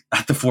was like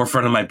at the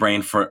forefront of my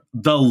brain for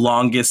the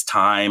longest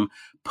time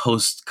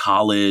post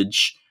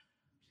college,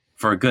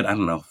 for a good,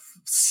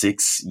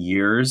 6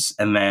 years.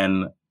 And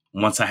then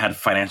once I had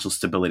financial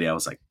stability, I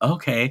was like,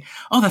 okay,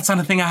 that's not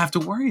a thing I have to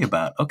worry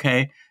about.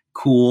 Okay,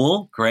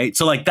 cool, great.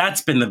 So like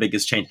that's been the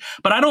biggest change.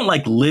 But I don't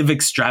like live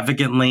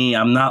extravagantly.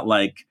 I'm not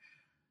like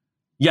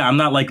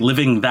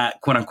living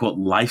that quote unquote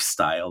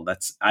lifestyle.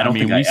 I don't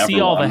think we see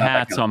all the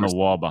hats on the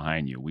wall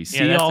behind you. We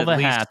see all the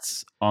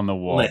hats on the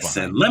wall.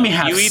 Listen, let me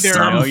have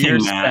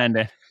something,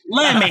 Matt.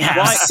 Let me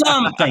have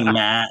something,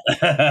 Matt.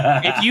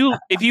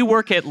 If you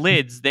work at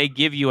Lids, they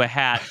give you a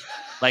hat,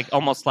 like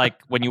almost like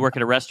when you work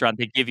at a restaurant,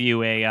 they give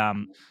you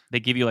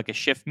like a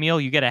shift meal.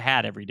 You get a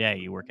hat every day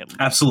you work at Lids.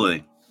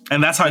 Absolutely.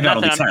 And that's how I got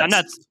all these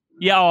hats.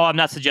 I'm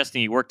not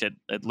suggesting you worked at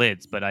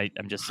Lids, but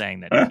I'm just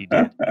saying that if you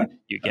did,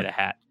 you get a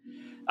hat.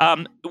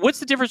 What's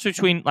the difference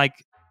between,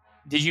 like,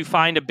 did you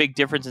find a big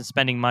difference in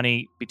spending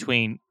money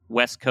between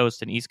West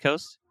Coast and East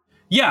Coast?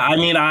 Yeah, I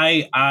mean,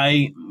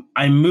 I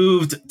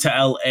moved to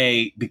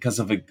LA because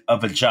of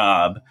a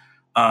job,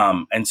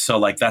 and so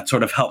like that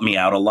sort of helped me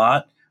out a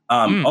lot.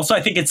 Also,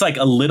 I think it's like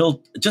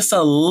just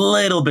a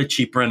little bit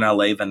cheaper in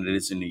LA than it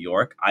is in New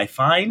York, I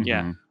find.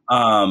 Yeah.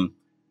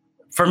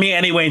 For me,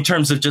 anyway, in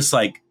terms of just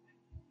like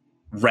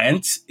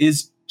rent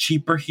is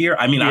cheaper here.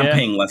 I mean, I'm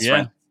paying less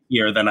rent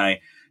here than I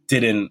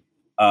did in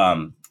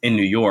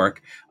New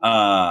York.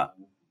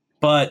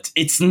 But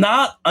it's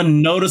not a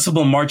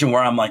noticeable margin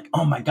where I'm like,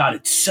 oh my God,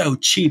 it's so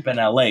cheap in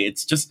LA.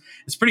 It's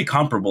pretty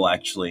comparable,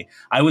 actually.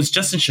 I was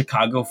just in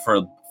Chicago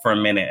for a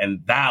minute,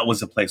 and that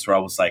was a place where I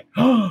was like,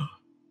 oh,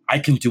 I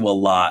can do a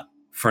lot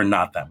for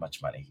not that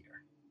much money here.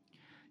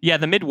 Yeah,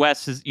 the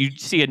Midwest you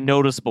see a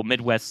noticeable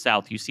Midwest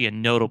South. You see a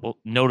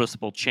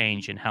noticeable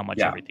change in how much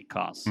everything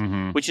costs,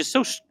 which is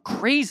so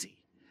crazy.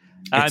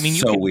 I mean,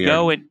 you could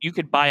go and you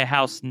could buy a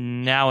house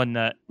now in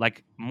the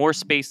more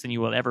space than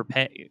you will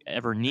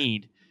ever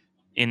need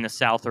in the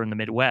South or in the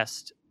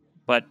Midwest.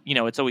 But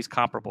it's always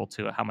comparable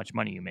to how much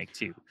money you make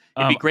too.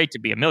 It'd be great to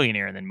be a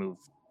millionaire and then move.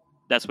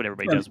 That's what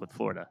everybody does with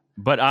Florida.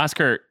 But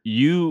Oscar,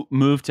 you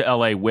moved to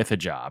LA with a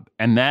job,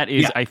 and that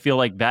is, I feel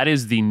like that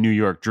is the New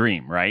York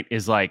dream, right?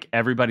 Is like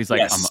everybody's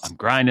like, I'm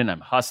grinding,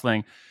 I'm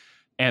hustling,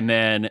 and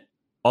then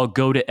I'll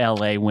go to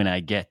LA when I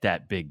get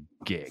that big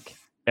gig.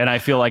 And I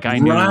feel like I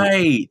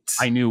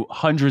knew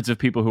hundreds of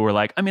people who were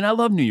like, I mean, I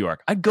love New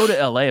York. I'd go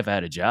to LA if I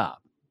had a job,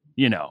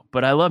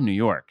 but I love New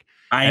York.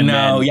 I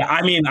know. Yeah.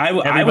 I mean, I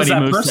was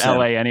that moves person. to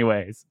LA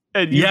anyways.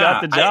 And you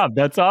got the job.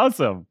 That's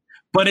awesome.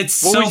 But it's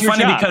so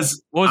funny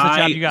because what was the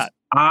job you got?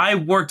 I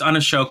worked on a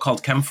show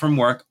called Chem from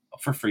Work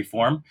for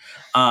Freeform.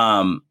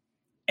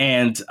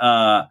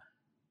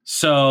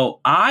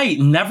 So I've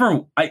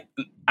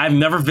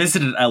never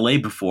visited LA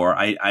before.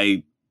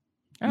 I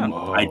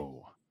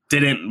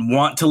didn't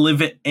want to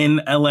live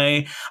in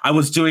LA. I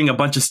was doing a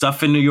bunch of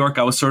stuff in New York.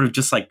 I was sort of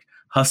just like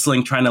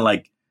hustling, trying to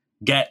like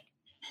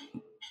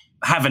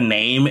have a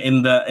name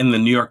in the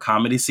New York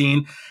comedy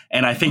scene.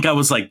 And I think I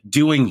was like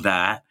doing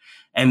that.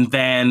 And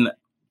then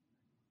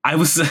I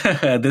was,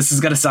 this is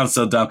going to sound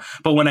so dumb,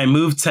 but when I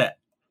moved to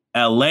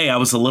LA, I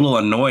was a little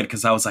annoyed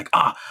because I was like,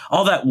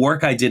 all that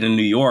work I did in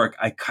New York,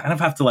 I kind of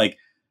have to like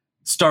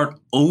start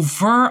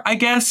over, I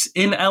guess,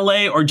 in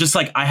LA, or just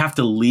like I have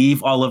to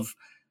leave all of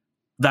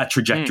that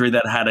trajectory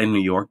that I had in New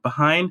York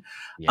behind.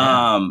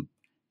 Yeah.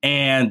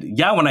 And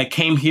yeah, when I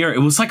came here, it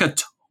was like a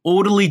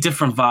totally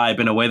different vibe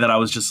in a way that I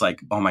was just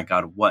like, oh my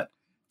God, what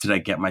did I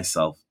get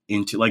myself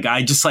into? Like,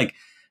 I just like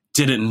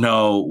didn't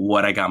know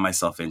what I got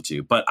myself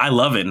into, but I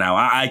love it now.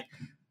 I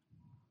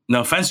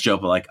no offense, Joe,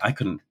 but like I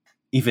couldn't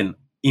even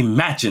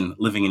imagine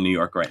living in New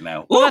York right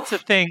now. Well, that's the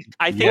thing.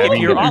 I think if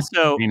you're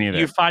also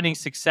you're finding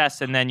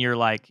success and then you're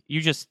like, you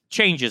just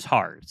change is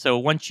hard. So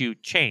once you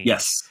change,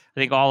 yes, I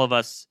think all of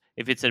us,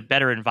 if it's a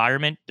better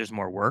environment, there's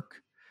more work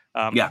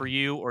for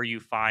you, or you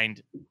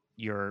find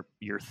your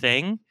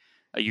thing,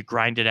 you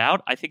grind it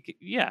out. I think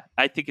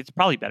it's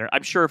probably better.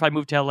 I'm sure if I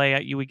moved to LA,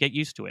 you would get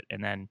used to it.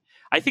 And then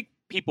I think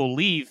people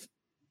leave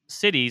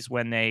cities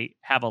when they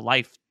have a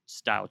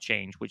lifestyle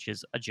change, which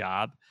is a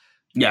job,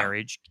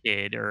 marriage,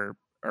 kid, or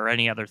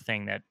any other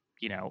thing that,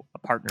 a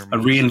partner, a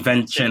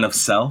reinvention of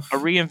self,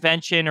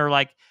 or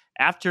like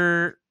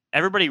after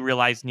everybody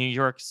realized New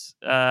York's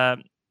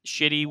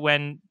shitty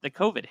when the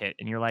COVID hit,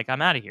 and you're like,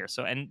 I'm out of here.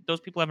 So, and those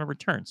people haven't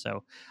returned.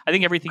 So I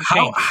think everything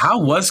changes. How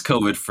was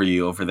COVID for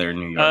you over there in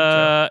New York,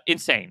 Joe?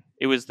 Insane.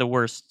 It was the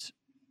worst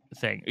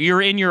thing. You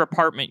were in your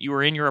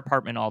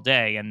apartment all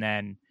day, and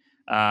then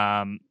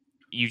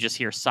you just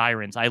hear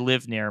sirens. I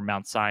live near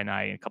Mount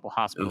Sinai and a couple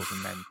hospitals,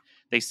 and then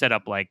they set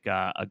up like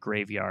a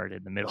graveyard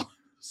in the middle of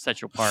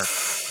Central Park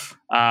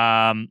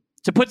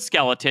to put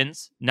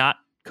skeletons, not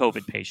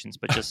COVID patients,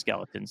 but just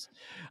skeletons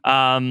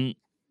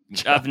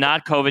of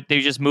not COVID.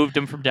 They just moved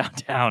them from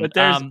downtown.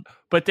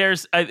 But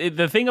there's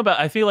the thing about,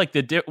 I feel like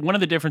one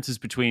of the differences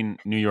between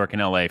New York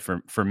and LA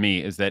for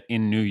me is that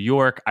in New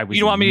York, I was.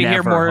 You don't want me to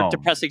hear more home.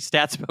 Depressing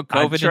stats about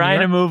COVID? I'm trying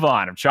to move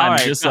on. I'm trying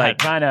to just like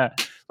kind of.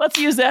 Let's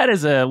use that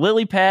as a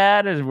lily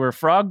pad as we're a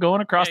frog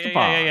going across the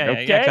pond.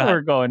 Okay,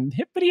 we're going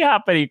hippity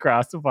hoppity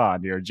across the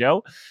pond here,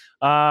 Joe.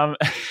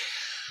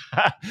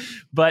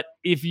 But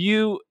if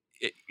you,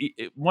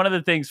 one of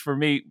the things for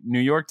me,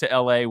 New York to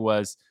LA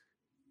was,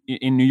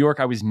 in New York,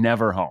 I was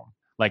never home.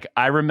 Like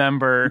I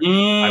remember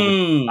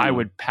I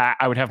would pack,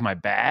 I would have my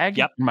bag.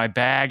 Yep. My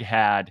bag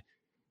had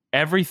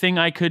everything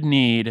I could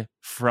need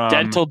from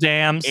dental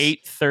dams,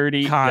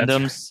 8:30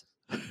 condoms.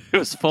 It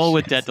was full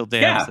with dental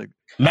dams. Yeah.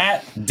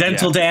 Matt,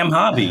 dental dam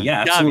hobby.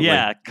 Yeah, absolutely.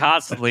 Yeah,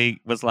 constantly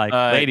was like,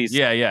 ladies.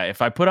 Yeah.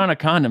 If I put on a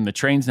condom, the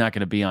train's not going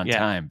to be on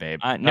time, babe.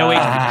 No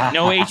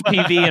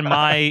HPV in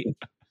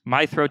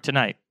my throat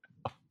tonight.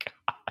 Oh,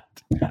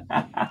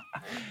 God.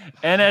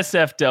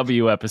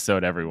 NSFW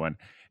episode, everyone.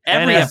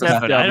 Every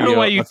episode. I don't know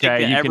why you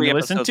think that. You can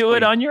listen to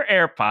it on your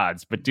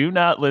AirPods, but do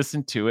not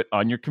listen to it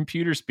on your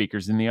computer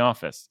speakers in the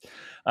office.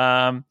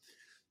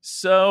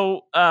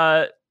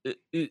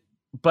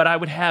 But I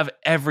would have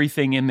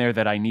everything in there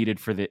that I needed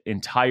for the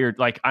entire,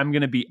 like I'm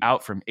going to be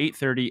out from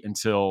 8:30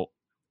 until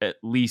at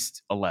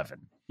least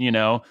 11,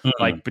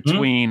 like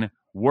between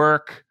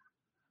work,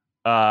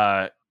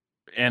 and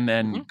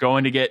then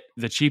going to get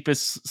the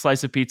cheapest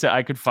slice of pizza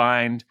I could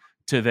find,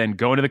 to then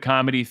go to the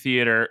comedy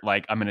theater.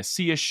 Like I'm going to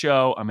see a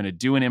show. I'm going to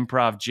do an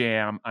improv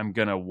jam. I'm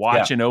going to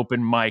watch an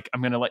open mic.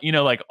 I'm going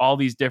to like all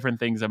these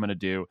different things I'm going to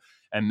do.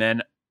 And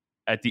then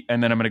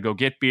I'm going to go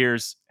get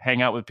beers,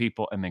 hang out with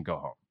people, and then go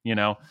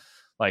home,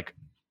 like,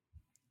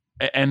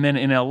 and then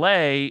in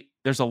LA,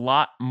 there's a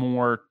lot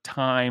more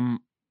time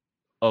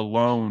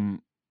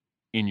alone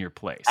in your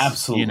place.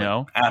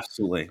 Absolutely.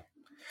 Absolutely.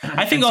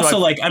 I think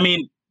also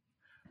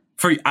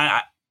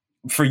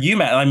for you,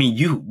 Matt, I mean,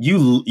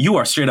 you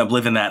are straight up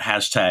living that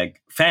hashtag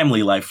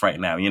family life right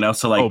now,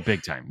 so like,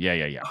 big time.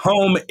 Yeah.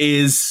 Home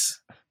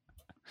is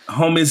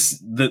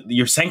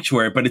your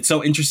sanctuary, but it's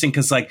so interesting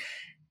because like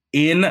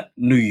in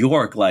New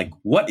York, like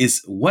what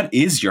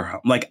is your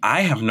home? Like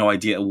I have no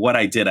idea what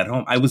I did at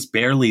home. I was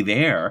barely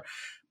there,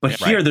 but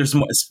here there's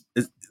more.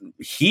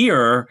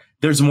 Here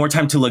there's more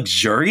time to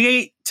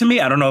luxuriate. To me,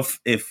 I don't know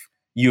if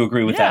you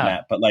agree with that,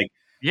 Matt, but like,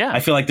 I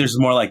feel like there's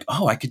more like,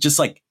 I could just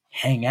like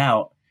hang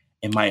out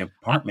in my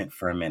apartment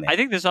for a minute. I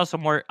think there's also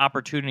more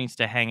opportunities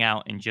to hang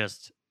out and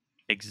just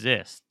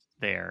exist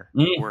there.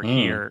 Where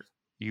here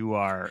you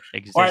are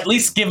existing. Or at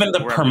least given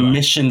the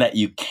permission that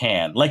you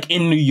can. Like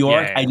in New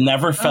York, I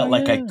never felt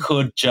like I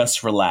could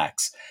just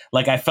relax.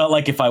 Like I felt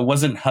like if I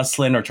wasn't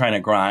hustling or trying to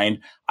grind,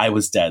 I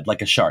was dead,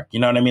 like a shark. You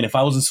know what I mean? If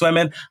I wasn't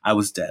swimming, I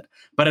was dead.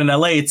 But in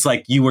LA, it's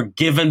like you were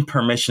given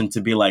permission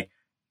to be like,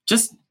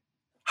 just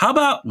how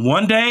about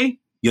one day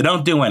you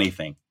don't do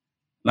anything?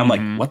 And I'm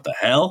like, what the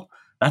hell?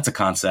 That's a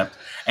concept.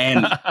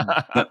 And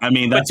I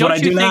mean, that's what I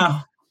do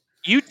now.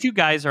 You two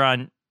guys are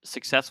on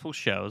successful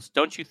shows.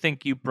 Don't you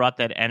think you brought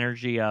that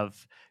energy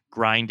of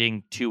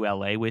grinding to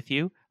LA with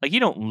you? Like you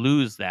don't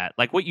lose that.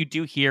 Like what you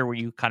do here where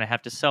you kind of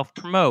have to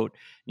self-promote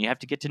and you have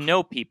to get to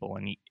know people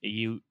and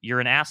you're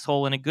an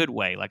asshole in a good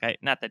way. Like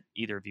not that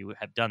either of you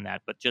have done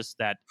that, but just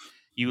that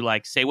you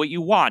like say what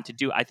you want to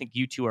do. I think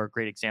you two are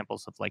great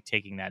examples of like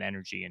taking that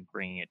energy and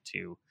bringing it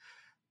to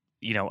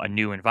a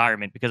new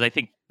environment, because I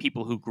think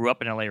people who grew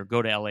up in LA or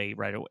go to LA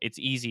right away, it's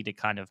easy to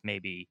kind of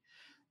maybe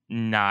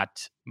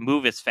not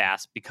move as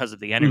fast because of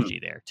the energy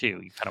there too.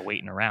 You're kind of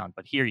waiting around,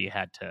 but here you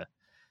had to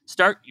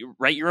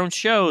write your own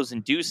shows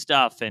and do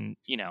stuff, and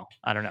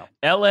I don't know.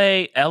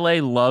 LA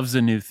loves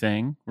a new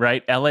thing,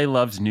 right? LA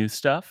loves new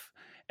stuff,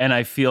 and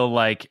I feel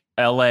like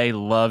LA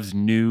loves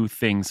new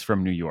things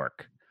from New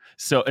York.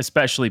 So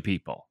especially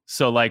people.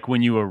 So like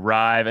when you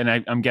arrive, and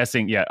I'm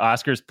guessing,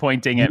 Oscar's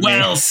pointing at me.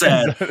 Well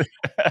said.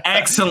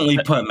 Excellently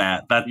put,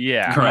 Matt. That's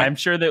correct. I'm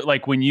sure that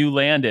like when you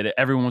landed,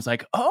 everyone was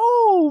like,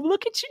 "Oh,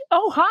 look at you!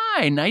 Oh,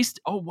 hi, nice!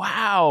 Oh,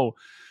 wow,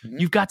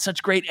 you've got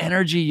such great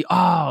energy!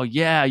 Oh,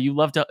 yeah, you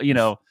love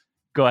to,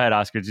 Go ahead,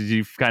 Oscar. Did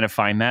you kind of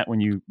find that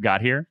when you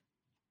got here?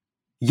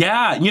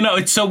 Yeah,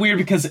 it's so weird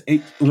because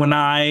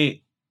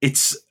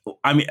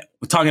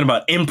talking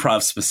about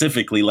improv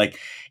specifically, like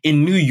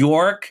in New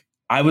York,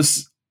 I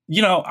was,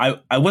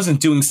 I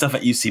wasn't doing stuff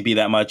at UCB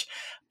that much,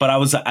 but I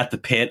was at the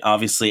Pit,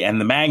 obviously, and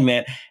the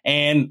Magnet.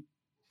 And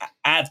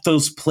at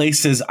those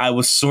places, I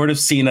was sort of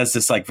seen as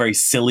this like very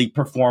silly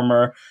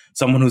performer,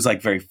 someone who's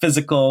like very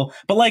physical,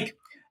 but like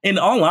in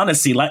all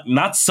honesty, like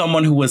not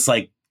someone who was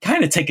like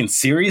kind of taken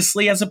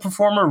seriously as a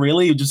performer,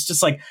 really.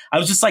 Just like I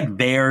was just like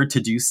there to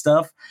do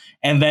stuff.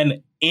 And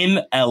then in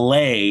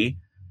LA,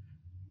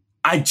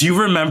 I do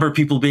remember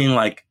people being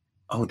like,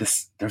 "Oh,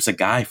 there's a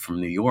guy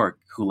from New York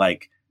who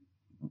like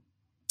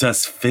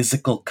does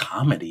physical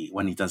comedy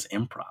when he does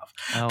improv."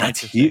 Oh, that's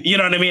huge. You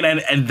know what I mean?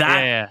 And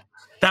that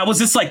that was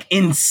this like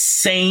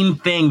insane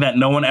thing that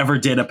no one ever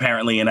did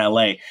apparently in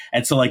LA.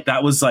 And so like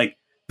that was like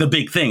the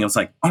big thing. It was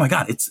like, oh my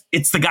God,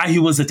 it's the guy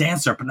who was a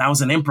dancer but now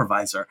is an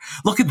improviser.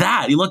 Look at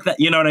that. You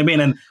know what I mean?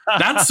 And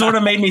that sort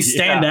of made me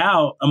stand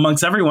out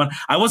amongst everyone.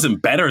 I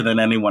wasn't better than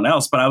anyone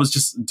else, but I was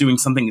just doing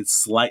something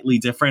slightly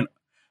different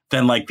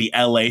than like the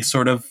LA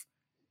sort of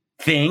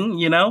thing,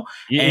 The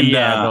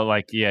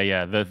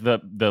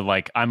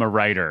like I'm a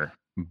writer,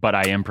 but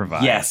I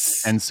improvise.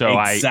 Yes, and so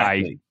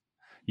exactly.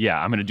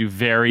 I'm going to do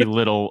very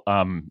little,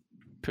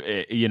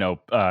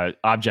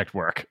 object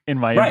work in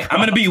my right. improv. I'm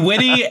going to be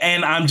witty,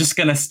 and I'm just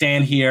going to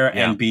stand here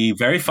and be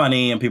very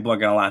funny, and people are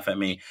going to laugh at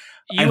me.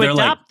 You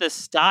adopt the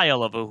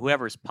style of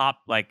whoever's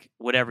like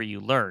whatever you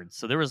learned.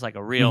 So there was like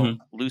a real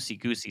loosey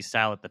goosey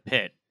style at the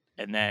Pit.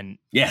 And then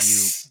you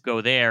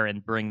go there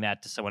and bring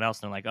that to someone else,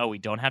 and they're like, "Oh, we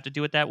don't have to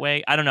do it that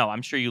way." I don't know.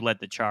 I'm sure you led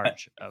the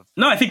charge of.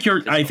 No, I think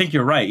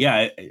you're right.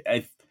 Yeah,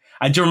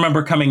 I do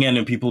remember coming in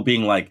and people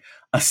being like,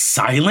 "A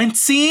silent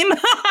scene."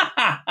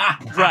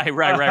 Right.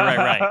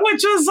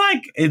 Which was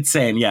like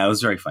insane. Yeah, it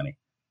was very funny.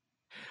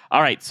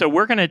 All right, so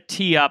we're gonna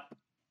tee up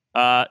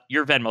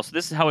your Venmo. So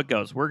this is how it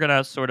goes. We're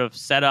gonna sort of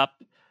set up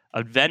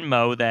a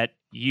Venmo that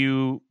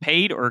you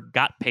paid or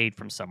got paid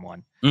from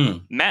someone.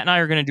 Matt and I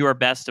are going to do our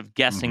best of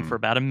guessing for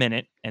about a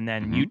minute, and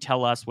then you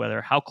tell us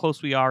how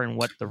close we are and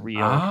what the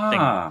real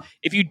thing is.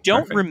 If you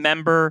don't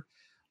remember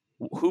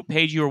who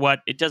paid you or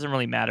what, it doesn't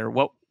really matter.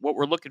 What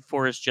we're looking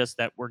for is just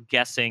that we're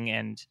guessing,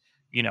 and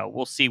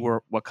we'll see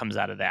what comes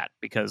out of that,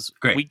 because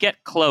we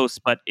get close,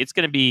 but it's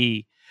going to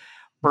be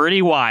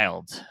pretty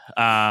wild.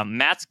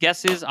 Matt's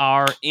guesses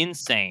are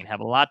insane, have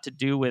a lot to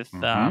do with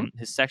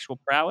his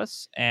sexual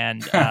prowess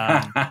and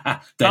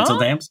dental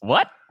dams.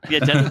 What? Yeah,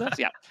 dental dams.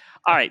 Yeah.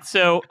 All right.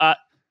 So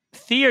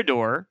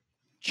Theodore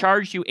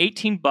charged you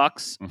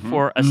 $18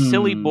 for a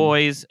Silly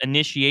Boys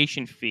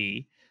initiation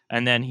fee,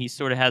 and then he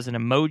sort of has an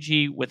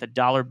emoji with a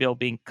dollar bill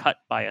being cut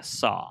by a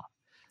saw.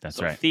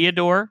 That's right.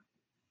 Theodore, I'm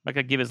not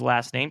going to give his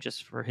last name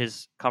just for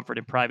his comfort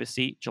and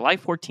privacy. July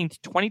 14th,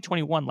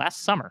 2021,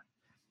 last summer.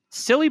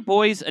 Silly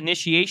Boys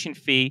initiation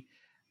fee.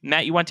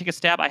 Matt, you want to take a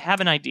stab? I have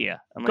an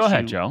idea. Go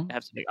ahead, Joe.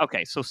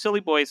 Okay, so Silly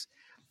Boys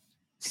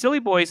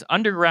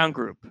underground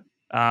group.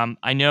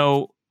 I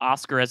know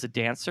Oscar as a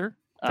dancer.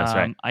 That's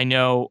right. I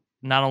know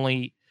not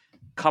only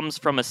comes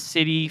from a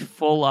city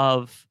full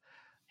of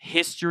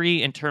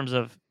history in terms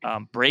of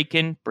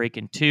Breakin'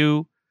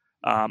 2,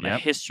 a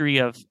history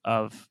of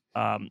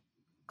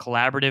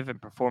collaborative and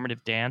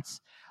performative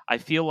dance. I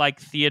feel like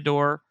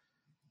Theodore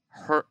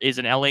is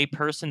an LA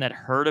person that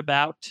heard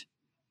about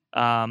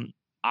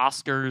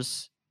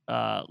Oscar's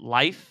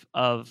life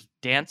of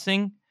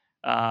dancing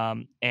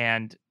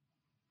and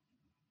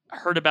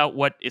heard about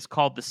what is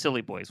called the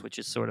Silly Boys, which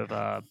is sort of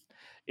a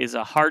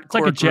hardcore. It's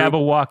like a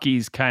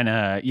Jabberwockies kind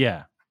of,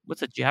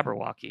 What's a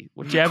Jabberwocky?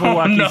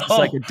 Jabberwockies is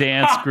like a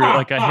dance group,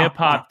 like a hip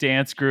hop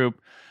dance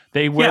group.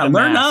 They wear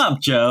learn up,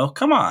 Joe.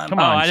 Come on,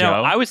 I know.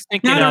 Joe. I was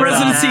thinking of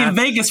residency in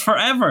Vegas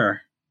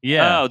forever.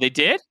 Yeah. Oh, they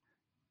did.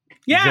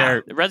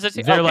 Yeah,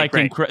 residency. They're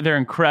they're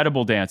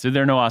incredible dancers.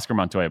 They're no Oscar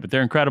Montoya, but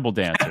they're incredible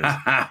dancers.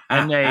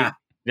 And they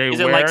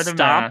wear the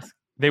mask.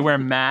 They wear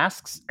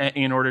masks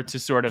in order to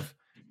sort of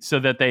so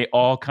that they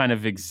all kind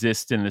of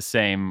exist in the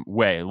same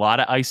way. A lot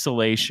of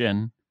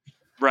isolation.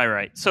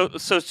 Right. So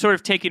sort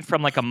of taken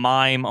from like a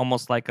mime,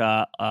 almost like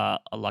a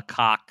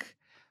Lecoq,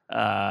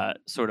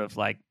 sort of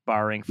like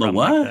borrowing from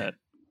what?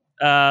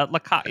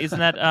 Lecoq. Isn't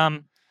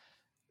that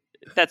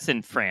that's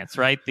in France,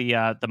 right?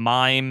 The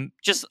mime,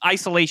 just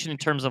isolation in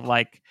terms of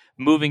like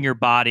moving your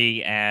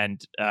body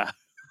and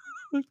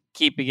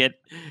keeping it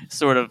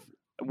sort of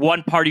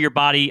one part of your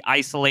body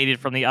isolated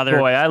from the other.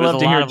 Boy, I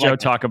love to hear Joe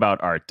talk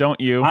about art,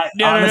 don't you?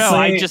 No.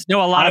 I just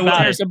know a lot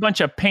about it. There's a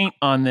bunch of paint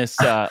on this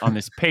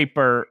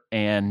paper,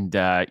 and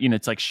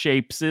it's like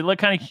shapes. It look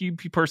kind of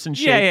cute person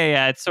shape.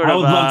 Yeah. It's sort of. I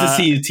would love to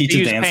see you teach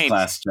a dance paint.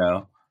 class,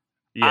 Joe.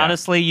 Yeah.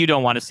 Honestly, you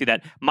don't want to see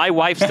that. My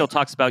wife still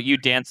talks about you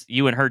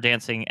and her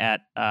dancing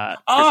at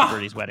Chris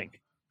Birdie's wedding.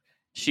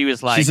 She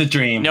was like, "She's a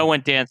dream. No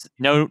one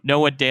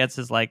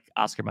dances like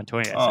Oscar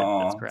Montoya." I said,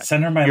 "That's correct."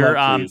 Send her my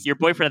love, please. Your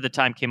boyfriend at the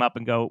time came up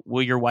and go,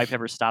 "Will your wife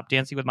ever stop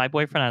dancing with my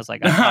boyfriend?" I was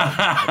like,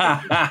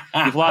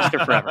 "You've lost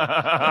her forever."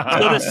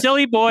 So the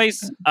Silly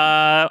Boys,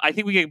 I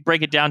think we can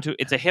break it down to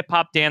it's a hip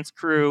hop dance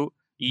crew.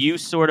 You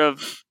sort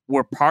of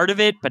were part of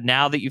it, but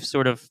now that you've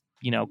sort of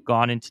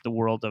gone into the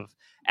world of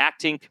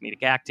acting,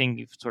 comedic acting,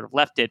 you've sort of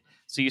left it.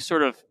 So you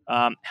sort of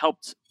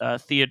helped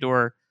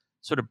Theodore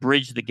sort of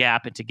bridge the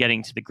gap into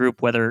getting to the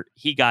group. Whether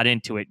he got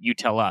into it, you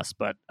tell us.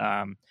 But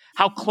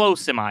how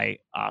close am I,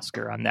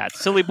 Oscar, on that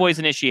Silly Boys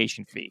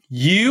initiation fee?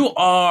 You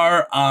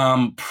are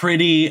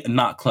pretty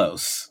not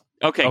close.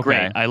 Okay,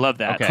 great. I love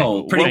that. Okay.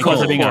 Cold. Pretty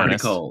cold. Pretty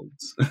cold.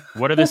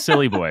 What are the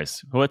Silly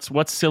Boys?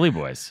 What's Silly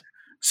Boys?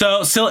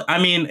 So silly. I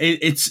mean,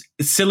 it's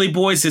Silly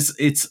Boys.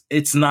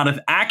 It's not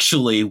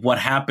actually what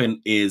happened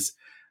is.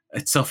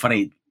 It's so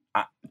funny.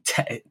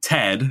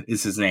 Ted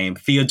is his name.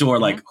 Theodore,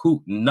 like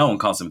who? No one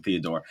calls him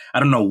Theodore. I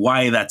don't know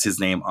why that's his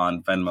name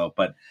on Venmo,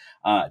 but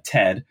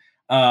Ted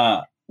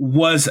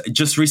was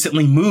just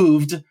recently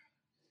moved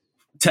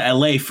to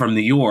LA from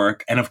New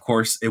York, and of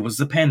course, it was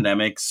the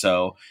pandemic,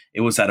 so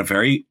it was at a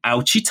very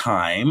ouchy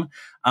time,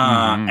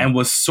 and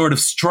was sort of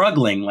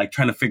struggling, like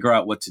trying to figure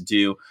out what to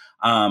do.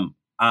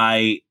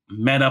 I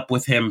met up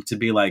with him to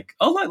be like,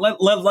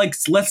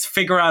 let's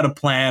figure out a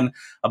plan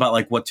about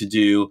like what to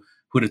do,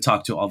 who to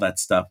talk to, all that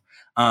stuff.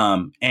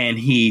 And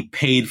he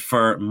paid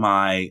for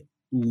my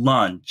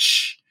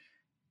lunch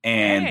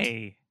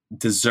and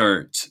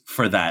dessert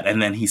for that.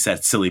 And then he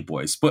said Silly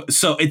Boys. But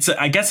so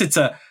I guess it's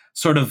a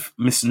sort of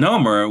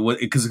misnomer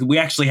because we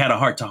actually had a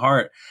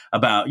heart-to-heart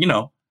about,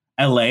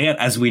 LA,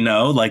 as we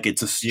know, like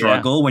it's a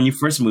struggle when you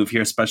first move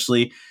here,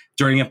 especially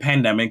during a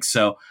pandemic.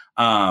 So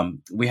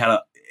we had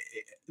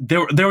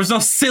there was no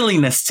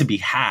silliness to be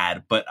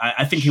had, but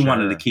I think he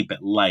wanted to keep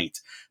it light.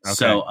 Okay.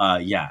 So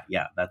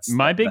that's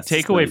my big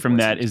takeaway from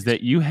that is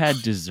that you had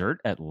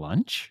dessert at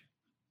lunch.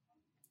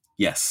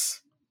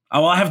 Yes.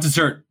 Oh, well, I have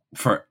dessert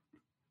for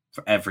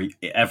every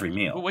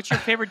meal. Well, what's your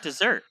favorite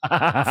dessert? Flan?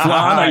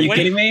 Are you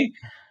kidding me?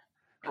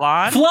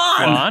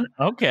 Flan?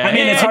 Okay. I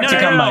mean, it's hard to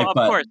come by, but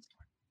of course.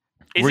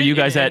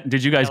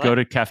 Did you guys go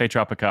to Cafe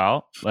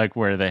Tropical, like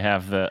where they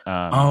have the?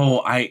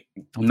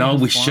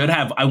 We should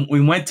have.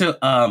 We went to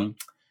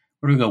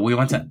where did we go? We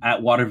went to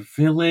Atwater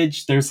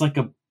Village. There's like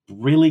a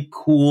really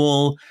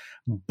cool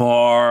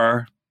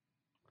bar.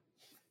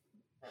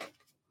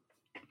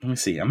 Let me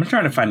see. I'm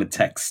trying to find a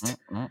text.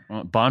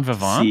 Bon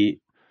Vivant.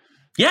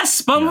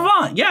 Yes, Bon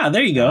Vivant. Yeah,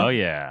 there you go. Oh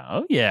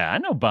yeah. I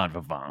know Bon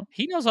Vivant.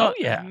 He knows all.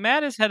 Yeah,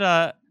 Matt has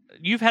had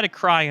you've had a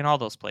cry in all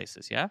those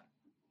places, yeah.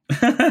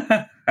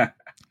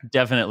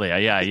 Definitely,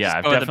 yeah.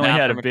 I've definitely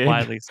had a big.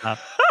 I've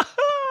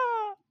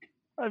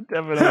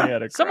definitely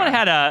had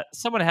a.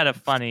 Someone had a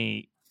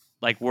funny,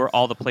 like, were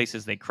all the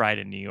places they cried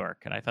in New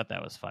York, and I thought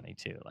that was funny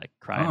too, like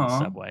cry in the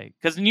subway,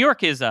 because New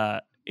York is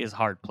a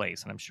hard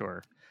place, and I'm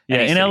sure.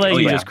 Yeah, in LA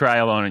you just cry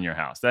alone in your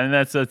house, and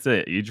that's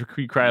it. You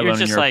cry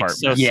alone in your apartment.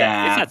 So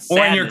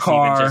or in your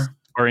car,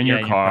 or in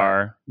your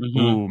car.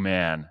 Ooh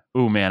man,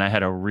 I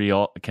had a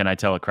real. Can I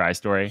tell a cry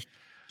story?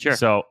 Sure.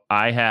 So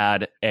I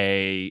had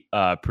a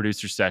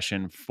producer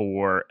session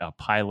for a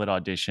pilot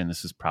audition.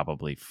 This was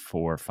probably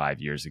 4 or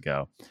 5 years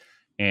ago.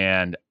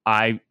 And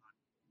I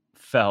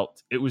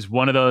felt it was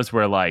one of those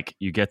where like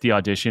you get the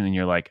audition and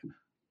you're like,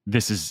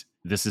 this is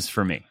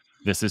for me.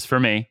 This is for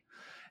me.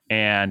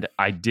 And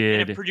I did.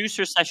 And a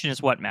producer session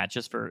is what, Matt?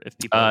 Just for if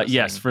people are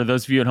yes, for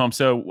those of you at home.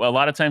 So a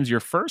lot of times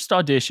your first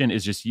audition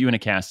is just you and a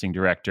casting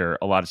director.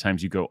 A lot of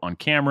times you go on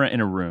camera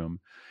in a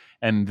room.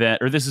 And then,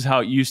 or this is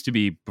how it used to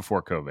be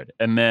before COVID.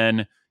 And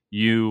then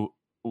you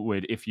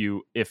would, if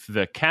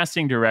the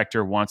casting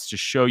director wants to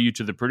show you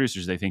to the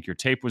producers, they think your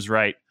tape was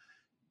right.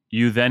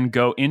 You then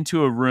go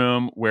into a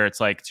room where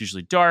it's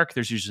usually dark.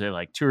 There's usually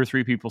like 2 or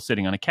 3 people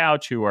sitting on a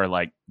couch who are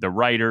like the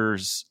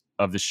writers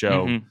of the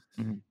show.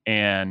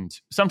 And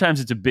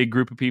sometimes it's a big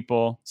group of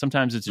people.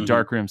 Sometimes it's a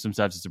dark room.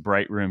 Sometimes it's a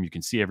bright room. You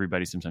can see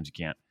everybody. Sometimes you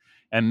can't.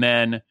 And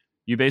then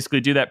you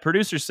basically do that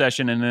producer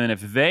session. And then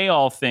if they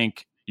all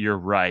think you're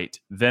right,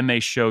 then they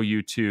show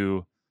you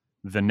to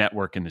the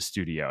network in the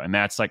studio, and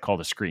that's like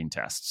called a screen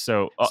test.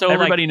 So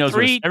everybody knows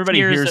everybody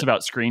hears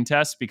about screen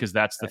tests because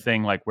that's the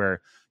thing, like where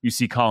you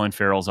see Colin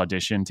Farrell's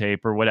audition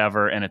tape or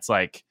whatever, and it's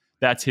like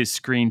that's his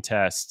screen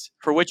test.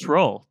 For which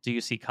role do you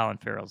see Colin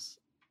Farrell's?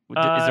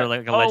 Is there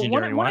like a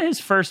legendary one of his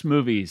first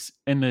movies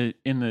in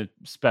the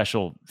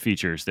special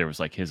features? There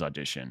was like his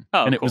audition,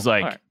 and it was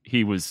like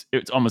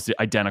it's almost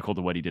identical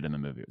to what he did in the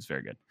movie. It was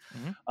very good.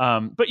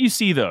 But you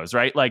see those,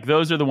 right? Like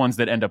those are the ones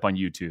that end up on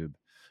YouTube,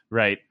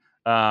 right?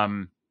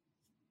 And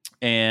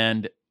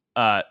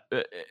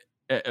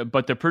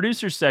but the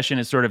producer's session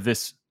is sort of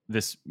this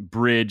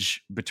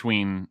bridge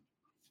between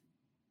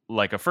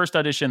like a first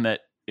audition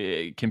that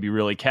can be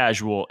really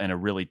casual and a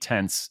really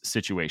tense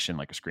situation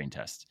like a screen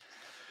test.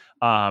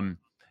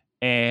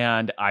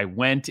 And I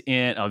went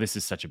in. Oh, this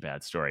is such a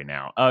bad story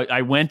now.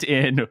 I went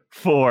in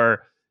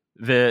for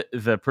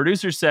the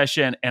producer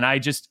session, and I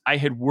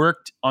had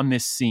worked on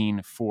this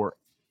scene for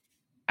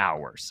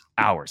hours.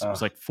 It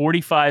was like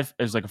 45.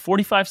 It was like a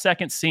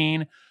 45-second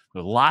scene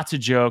with lots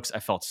of jokes. I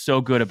felt so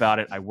good about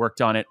it. I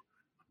worked on it.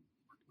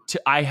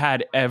 I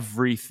had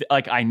everything.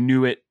 Like I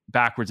knew it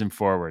backwards and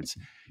forwards.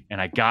 And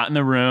I got in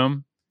the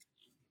room.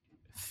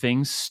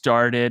 Things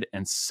started,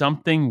 and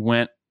something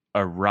went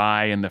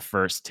awry in the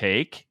first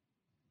take.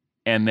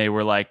 And they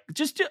were like,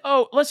 let's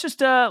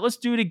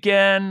do it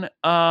again.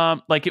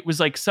 Like it was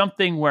like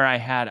something where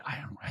I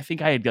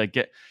think I had like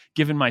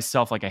given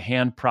myself like a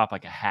hand prop,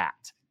 like a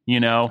hat, you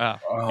know?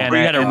 And you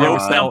had a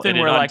rope something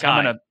where like,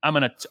 I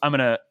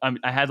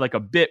had like a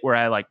bit where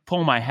I like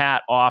pull my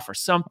hat off or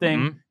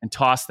something and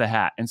toss the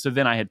hat. And so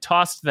then I had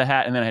tossed the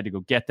hat, and then I had to go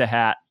get the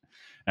hat,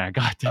 and I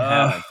got the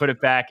hat, I put it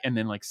back. And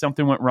then like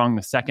something went wrong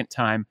the second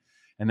time.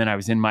 And then I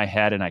was in my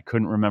head and I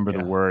couldn't remember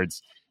the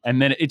words.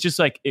 And then it just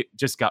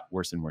got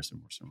worse and worse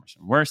and worse and worse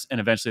and worse. And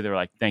eventually they were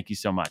like, "Thank you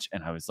so much."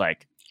 And I was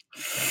like,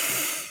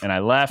 and I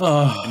left.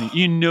 And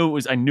I knew it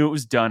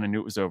was done. I knew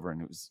it was over,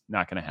 and it was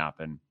not going to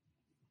happen.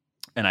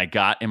 And I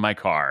got in my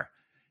car,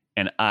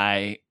 and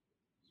I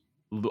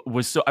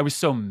was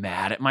so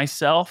mad at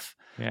myself.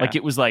 Yeah. Like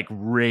it was like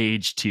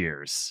rage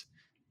tears.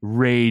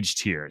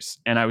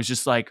 And I was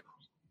just like,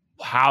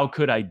 how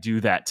could I do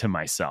that to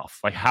myself?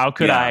 Like, how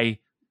could I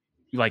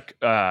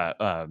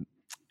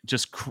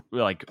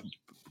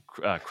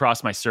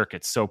cross my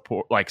circuits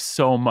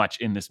so much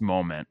in this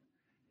moment?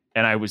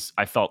 And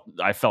I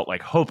felt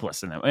like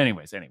hopeless in them.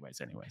 Anyways.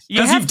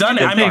 Because you've done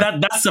it. I mean,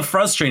 that's the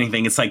frustrating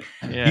thing. It's like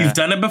you've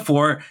done it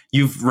before.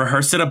 You've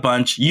rehearsed it a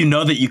bunch. You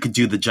know that you could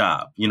do the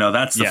job. You know,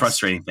 that's the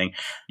frustrating thing.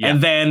 Yeah.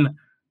 And then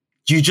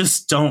you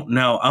just don't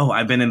know. Oh,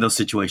 I've been in those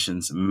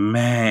situations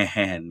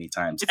many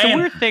times. It's a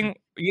weird thing.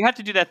 You have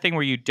to do that thing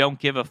where you don't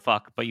give a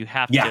fuck, but you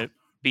have to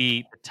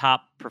be the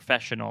top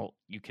professional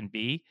you can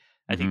be.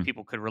 I think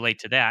people could relate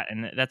to that,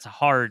 and that's a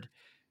hard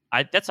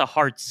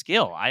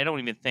skill. I don't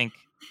even think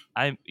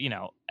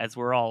as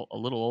we're all a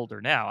little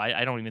older now,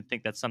 I don't even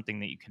think that's something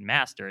that you can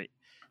master.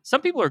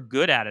 Some people are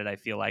good at it, I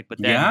feel like, but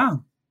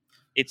then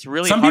it's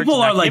really some hard people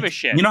to not are like, give a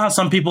shit. You know how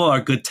some people are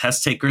good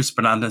test takers,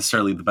 but not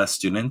necessarily the best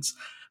students.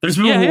 There's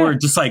people who are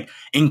just like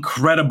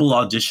incredible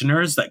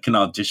auditioners that can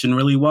audition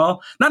really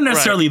well. Not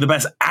necessarily the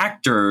best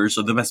actors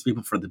or the best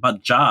people for the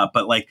job,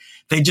 but like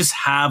they just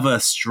have a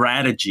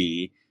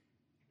strategy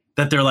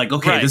that they're like,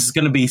 okay, this is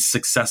going to be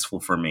successful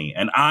for me.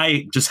 And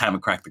I just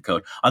haven't cracked the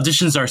code.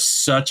 Auditions are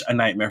such a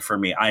nightmare for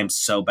me. I am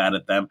so bad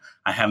at them.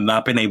 I have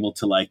not been able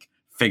to like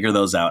figure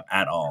those out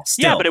at all.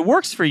 Still. Yeah, but it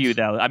works for you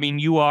though. I mean,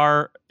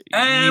 I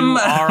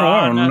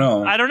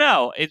don't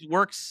know. It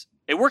works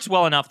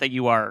well enough that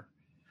you're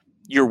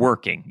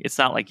working. It's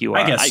not like you are.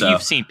 I guess so.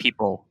 You've seen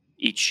people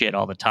eat shit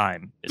all the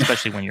time,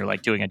 especially when you're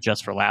like doing a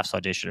Just for Laughs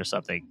audition or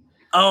something.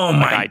 Oh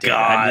my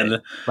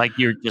God. Like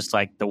you're just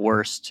like the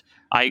worst.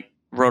 I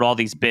wrote all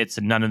these bits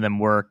and none of them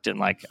worked, and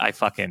like I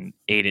fucking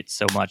ate it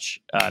so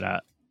much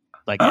where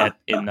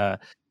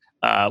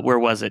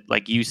was it,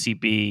 like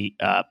UCB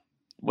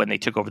when they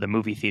took over the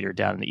movie theater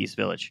down in the East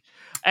Village.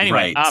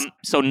 Anyway,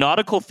 so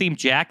nautical themed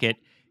jacket,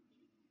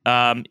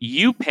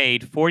 you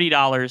paid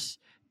 $40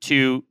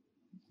 to,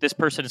 this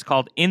person is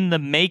called In the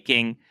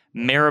Making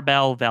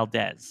Maribel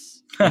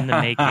Valdez. In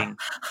the Making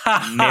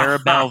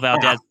Maribel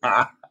Valdez.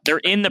 They're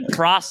in the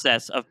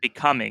process of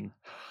becoming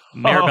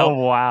Maribel. Oh,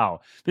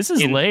 wow. This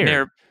is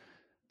layered.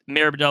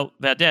 Maribel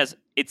Valdez,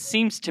 it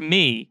seems to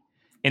me,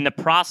 in the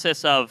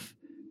process of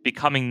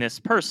becoming this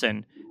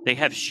person, they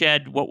have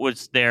shed what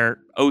was their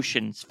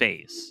Oceans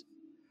phase.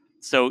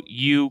 So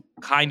you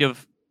kind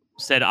of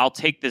said, I'll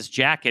take this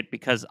jacket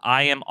because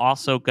I am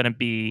also going to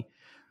be,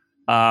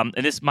 and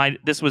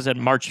this was on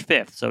March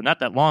 5th, so not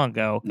that long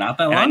ago. Not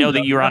that long ago. I know ago,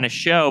 that you're on a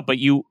show, but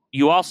you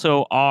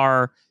also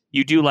are,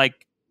 you do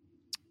like,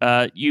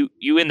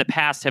 you in the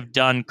past have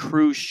done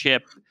cruise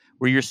ship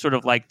where you're sort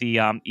of like the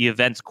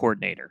events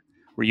coordinator,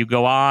 where you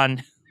go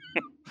on,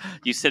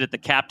 you sit at the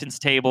captain's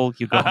table,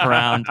 you go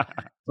around,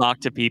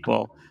 talk to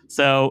people.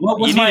 So what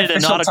was my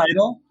official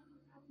title?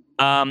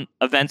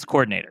 Events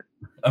coordinator.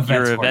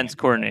 Events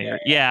coordinator.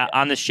 Yeah,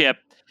 on the ship.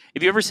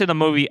 If you ever see the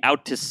movie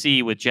Out to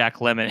Sea with Jack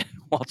Lemmon and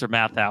Walter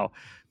Matthau,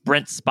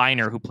 Brent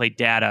Spiner, who played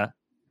Data,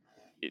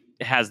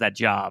 has that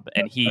job,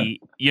 and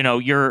he,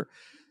 you're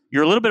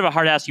a little bit of a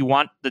hard ass. You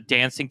want the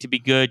dancing to be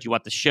good. You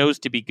want the shows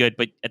to be good.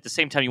 But at the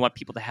same time, you want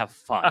people to have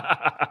fun.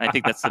 I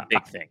think that's the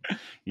big thing.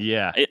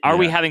 Yeah. Are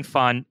we having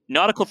fun?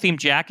 Nautical themed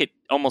jacket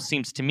almost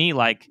seems to me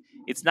like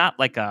it's not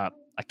like a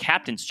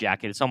captain's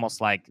jacket. It's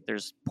almost like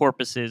there's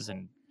porpoises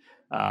and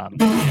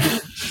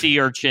sea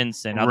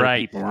urchins and other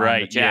people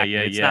on the jacket. Yeah.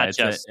 It's not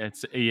just...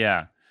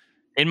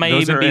 It might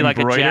those even be like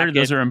a jacket.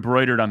 Those are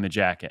embroidered on the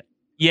jacket.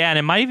 Yeah, and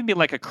it might even be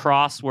like a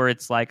cross where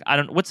it's like,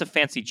 what's a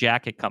fancy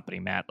jacket company,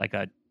 Matt? Like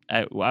a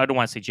I don't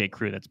want to say J.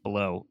 Crew. That's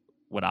below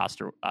what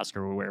Oscar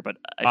would wear, but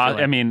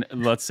I mean,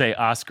 let's say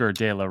Oscar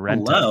de la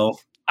Renta. Hello.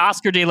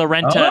 Oscar de la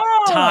Renta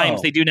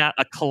times they do not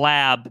a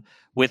collab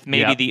with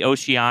maybe the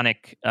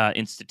Oceanic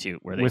Institute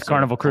where they with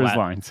Carnival Cruise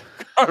Lines.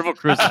 Carnival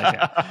Cruise Lines.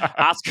 Yeah.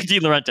 Oscar de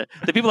la Renta.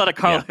 The people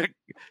that are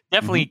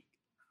definitely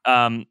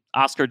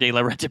Oscar de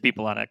la Renta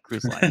people on a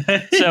cruise line.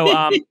 So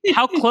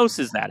how close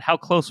is that? How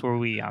close were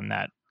we on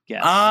that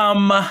guess?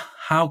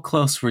 How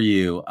close were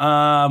you?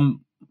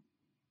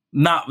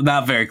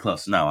 Not very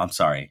close. No, I'm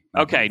sorry.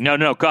 Okay,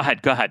 no. Go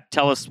ahead.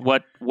 Tell us why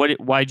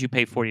did you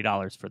pay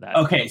 $40 for that?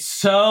 Okay,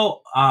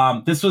 so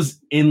this was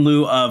in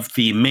lieu of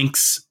the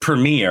Minx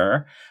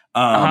premiere.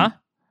 So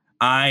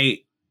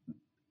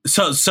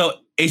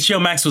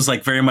HBO Max was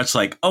like very much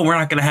like, oh, we're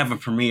not gonna have a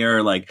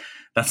premiere. Like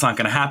that's not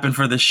gonna happen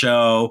for the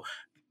show.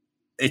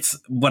 It's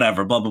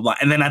whatever, blah, blah, blah.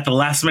 And then at the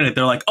last minute,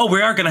 they're like, oh,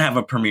 we are going to have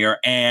a premiere.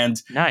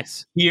 And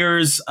nice.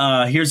 Here's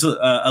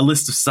a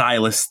list of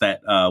stylists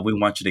that we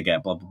want you to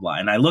get, blah, blah, blah.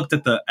 And I looked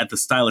at the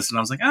stylist and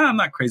I was like, I'm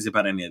not crazy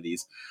about any of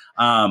these.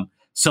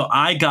 So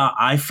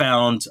I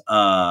found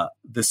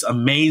this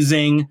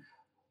amazing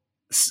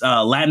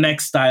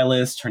Latinx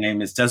stylist. Her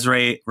name is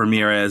Desiree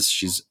Ramirez.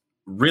 She's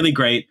really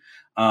great.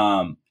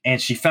 And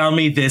she found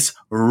me this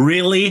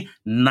really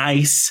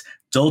nice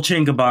Dolce &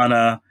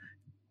 Gabbana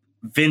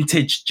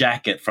vintage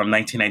jacket from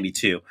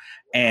 1992.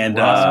 And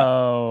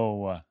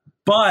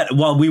but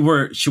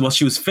while she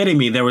was fitting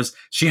me,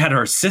 she had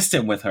her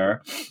assistant with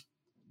her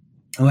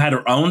who had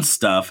her own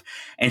stuff,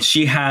 and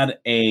she had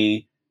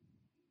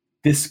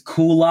this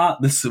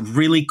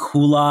really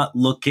culotte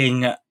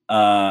looking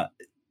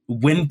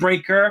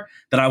windbreaker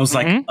that I was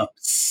like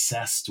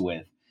obsessed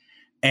with.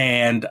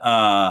 And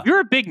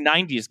you're a big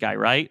 90s guy,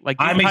 right? Like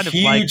I'm a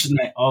huge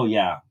oh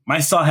yeah, my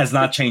style has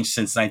not changed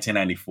since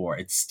 1994.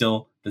 It's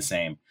still the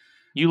same.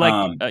 You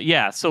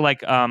like, so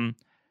like,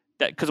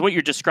 because what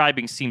you're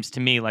describing seems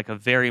to me like a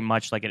very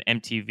much like an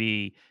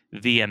MTV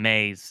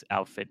VMAs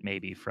outfit,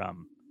 maybe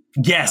from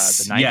the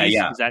 90s.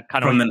 Yeah. Is that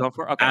kind of what you're going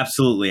for? Okay.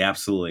 Absolutely.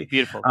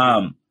 Beautiful.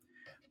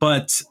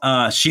 But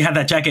she had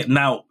that jacket.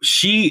 Now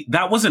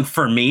that wasn't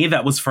for me.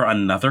 That was for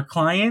another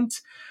client.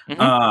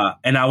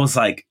 And I was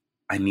like,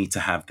 I need to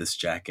have this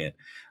jacket.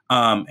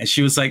 And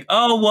she was like,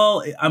 oh,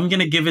 well, I'm going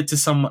to give it to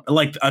someone,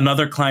 like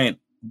another client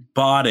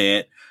bought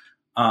it.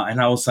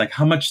 And I was like,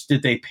 how much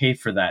did they pay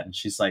for that? And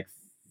she's like,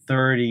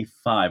 $35.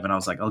 And I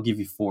was like, I'll give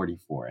you $40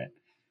 for it.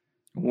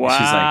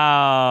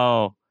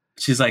 Wow.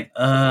 She's like,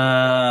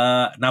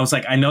 and I was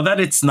like, I know that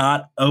it's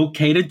not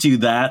okay to do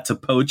that, to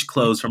poach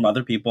clothes from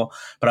other people,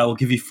 but I will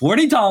give you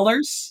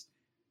 $40.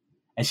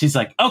 And she's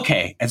like,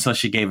 okay. And so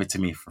she gave it to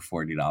me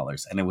for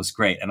 $40, and it was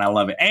great. And I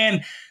love it.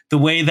 And the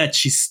way that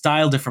she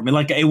styled it for me,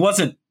 like it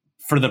wasn't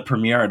for the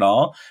premiere at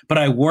all, but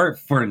I wore it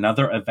for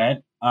another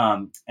event.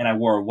 And I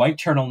wore a white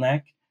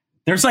turtleneck.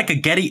 There's like a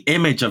Getty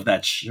image of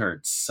that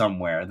shirt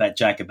somewhere, that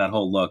jacket, that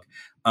whole look.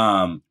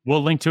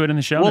 We'll link to it in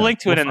the show notes. We'll link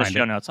to it in the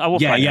show notes. I will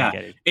find it.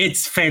 Getty.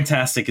 It's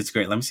fantastic. It's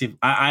great. Let me see if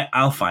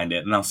I'll find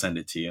it and I'll send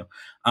it to you.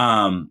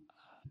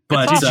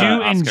 But did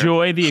you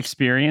enjoy the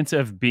experience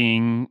of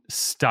being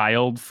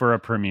styled for a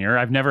premiere?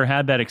 I've never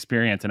had that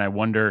experience, and I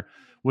wonder,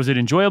 was it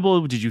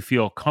enjoyable? Did you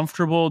feel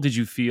comfortable? Did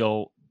you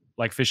feel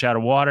like fish out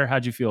of water?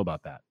 How'd you feel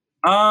about that?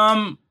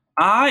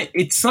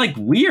 It's like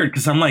weird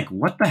because I'm like,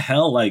 what the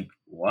hell? Like,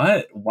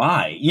 what?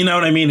 Why? You know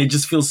what I mean? It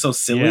just feels so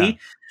silly.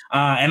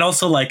 Yeah. And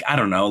also, like, I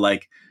don't know,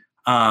 like,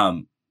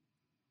 I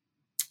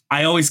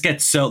always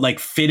get so, like,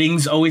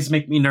 fittings always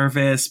make me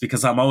nervous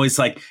because I'm always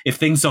like, if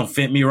things don't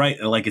fit me right,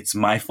 like it's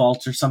my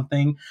fault or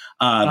something.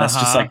 That's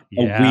just like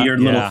a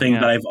weird little thing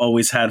that I've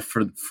always had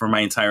for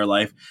my entire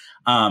life.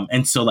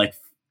 And so, like,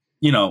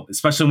 you know,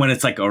 especially when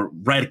it's like a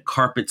red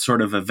carpet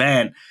sort of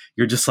event,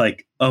 you're just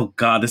like, oh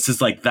God, this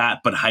is like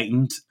that, but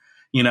heightened,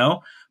 you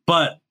know?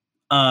 But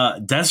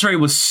Desiree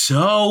was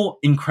so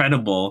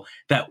incredible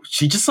that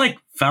she just like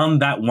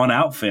found that one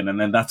outfit, and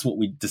then that's what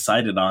we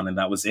decided on, and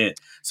that was it.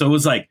 So it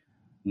was like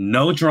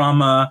no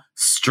drama,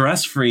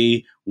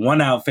 stress-free,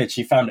 one outfit.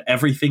 She found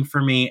everything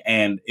for me,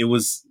 and it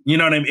was, you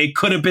know what I mean? It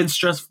could have been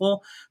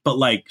stressful, but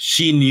like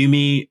she knew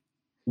me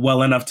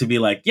well enough to be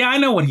like, yeah, I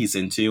know what he's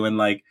into, and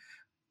like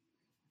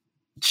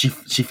she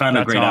found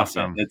a great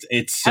outfit.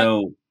 It's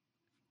so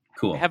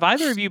cool. Have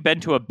either of you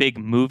been to a big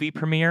movie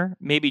premiere?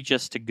 Maybe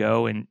just to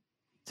go?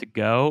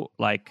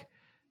 Like,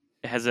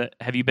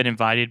 have you been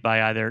invited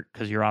by either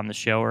because you're on the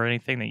show or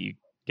anything that you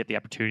get the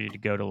opportunity to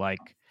go to,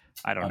 like,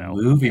 I don't know,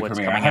 movie what's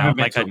premiere. coming out,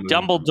 like a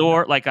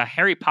Dumbledore, like a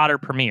Harry Potter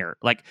premiere?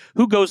 Like,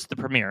 who goes to the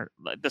premiere?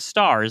 Like, the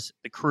stars,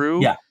 the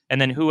crew,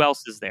 and then who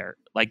else is there?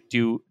 Like,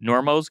 do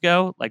normos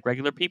go? Like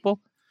regular people?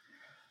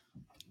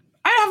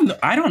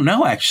 I don't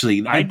know,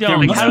 actually. I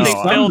don't know. How do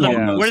they fill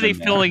them? What are they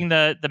filling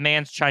the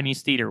man's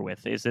Chinese theater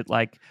with? Is it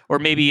like, or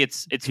maybe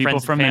it's people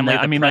friends from and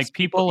family? I mean, like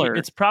people, or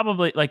it's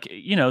probably like,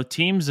 you know,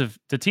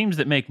 the teams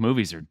that make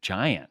movies are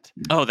giant.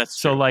 Oh, that's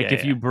so true. like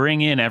if you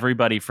bring in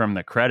everybody from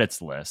the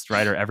credits list,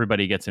 right, or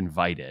everybody gets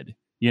invited,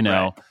 you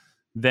know,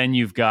 then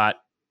you've got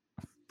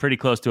pretty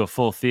close to a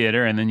full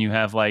theater, and then you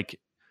have like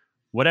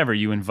whatever,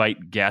 you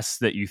invite guests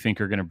that you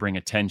think are going to bring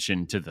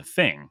attention to the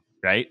thing,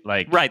 right?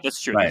 Like, right.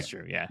 That's true. Right. That's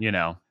true. Yeah. you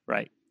know,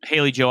 Right.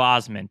 Haley Joel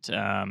Osment.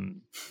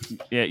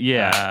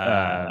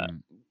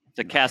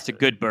 The cast of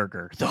Good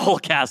Burger. The whole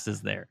cast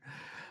is there.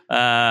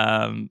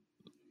 I'm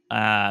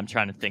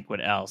trying to think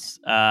what else.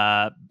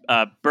 Bear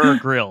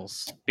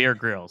Grylls.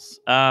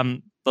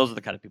 Those are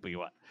the kind of people you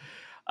want.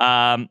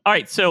 All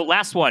right, so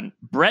last one.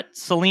 Brett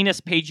Salinas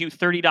paid you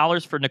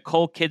 $30 for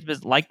Nicole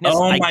Kidman's likeness.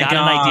 Oh I my got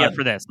God. an idea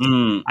for this.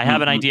 I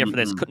have an idea for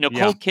this.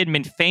 Nicole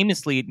Kidman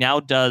famously now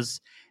does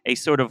a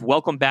sort of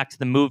welcome back to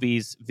the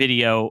movies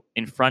video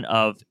in front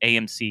of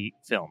AMC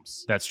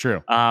films. that's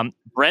true.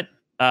 Brett,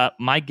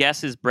 my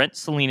guess is Brett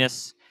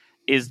Salinas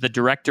is the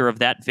director of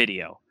that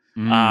video.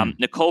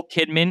 Nicole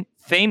Kidman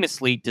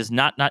famously does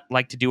not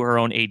like to do her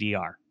own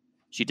ADR.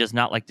 She does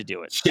not like to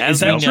do it.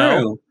 Is that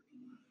true?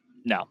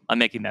 No, I'm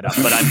making that up,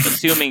 but I'm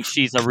assuming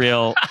she's a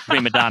real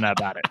prima donna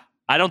about it.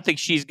 I don't think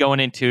she's going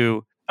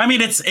into. I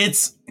mean,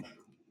 it's.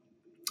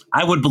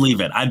 I would believe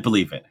it. I'd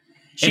believe it.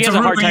 She has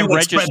a hard time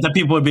registering. That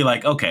people would be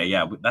like, okay,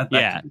 yeah, that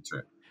could be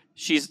true.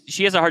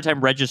 She has a hard time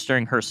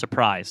registering her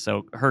surprise,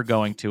 so her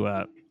going to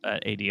a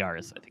ADR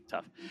is, I think,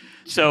 tough.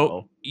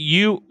 So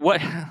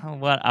what?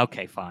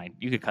 Okay, fine.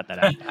 You could cut that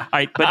out. All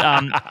right,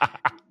 but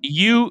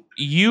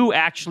you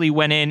actually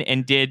went in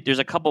and did. There's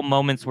a couple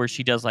moments where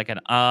she does like an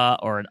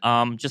or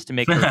an just to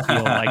make her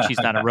feel like she's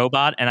not a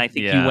robot, and I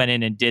think you went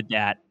in and did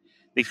that.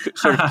 They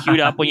sort of queued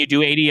up when you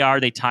do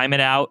ADR. They time it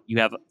out. You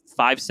have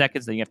 5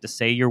 seconds. Then you have to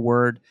say your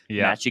word,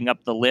 matching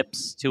up the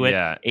lips to it.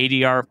 Yeah.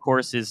 ADR, of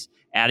course, is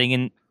adding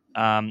in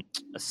a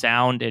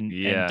sound and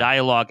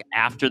dialogue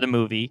after the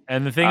movie.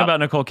 And the thing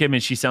about Nicole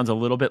Kidman, she sounds a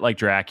little bit like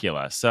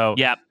Dracula. So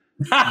that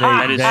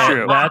is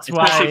true. That's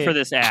especially why for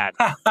this ad.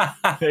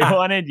 They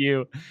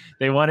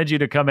wanted you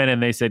to come in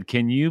and they said,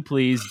 "Can you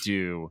please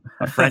do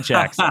a French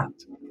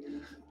accent?"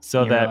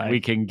 So that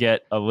we can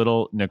get a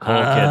little Nicole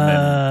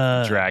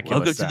Kidman Dracula.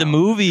 Welcome sound. to the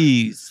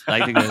movies.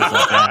 I think it was like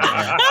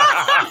that.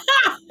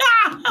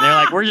 And they're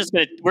like, we're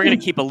gonna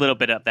keep a little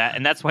bit of that,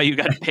 and that's why you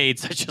got paid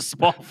such a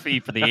small fee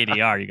for the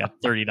ADR. You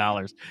got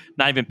 $30,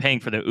 not even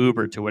paying for the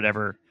Uber to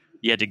whatever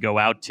you had to go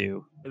out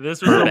to.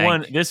 This was the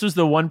one. This was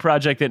the one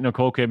project that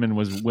Nicole Kidman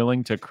was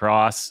willing to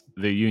cross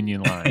the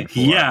union line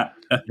for.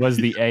 Was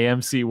the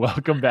AMC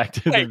Welcome Back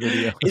to the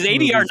Video? Is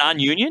ADR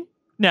non-union?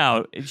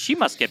 No, she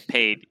must get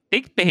paid.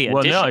 They pay additional.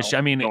 Well, no,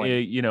 I mean, her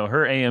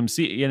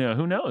AMC.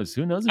 Who knows?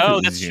 Who knows?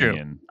 If that's true.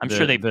 union. I'm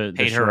sure they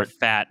paid her a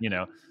fat.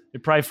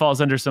 It probably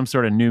falls under some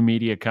sort of new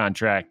media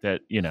contract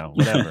that,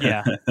 whatever.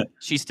 Yeah.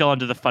 She's still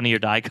under the Funny or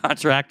Die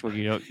contract where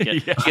you don't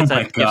get gets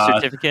a gift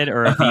certificate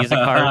or a Visa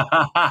card.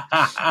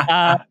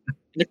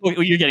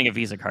 Nicole, you're getting a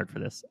Visa card for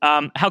this.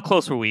 How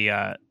close were we?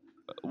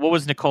 What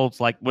was Nicole's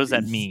like? What does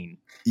that mean?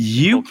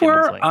 You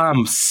were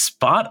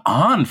spot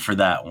on for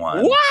that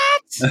one.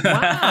 What?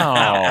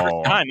 Wow.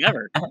 First time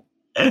ever.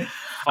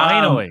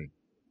 Finally.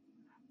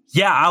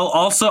 Yeah,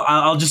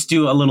 I'll just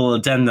do a little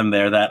addendum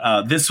there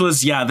that this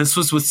was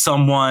with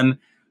someone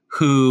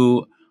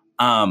who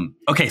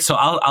okay, so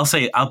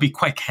I'll be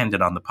quite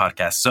candid on the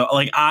podcast. So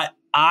like I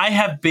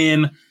have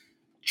been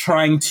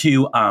trying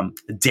to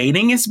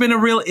dating has been a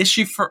real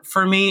issue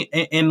for me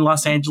in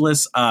Los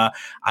Angeles.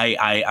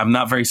 I'm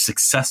not very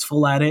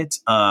successful at it.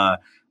 I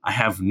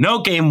have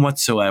no game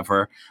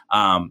whatsoever.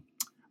 I'm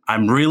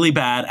really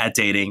bad at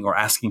dating or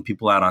asking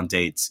people out on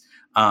dates.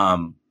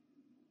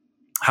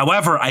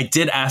 However, I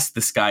did ask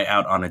this guy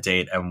out on a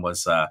date and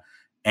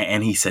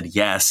and he said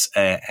yes.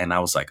 And I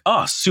was like,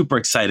 oh, super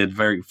excited,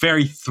 very,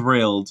 very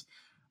thrilled.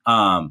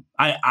 I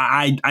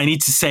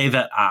need to say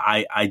that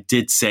I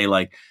did say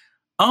like,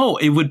 oh,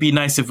 it would be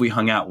nice if we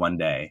hung out one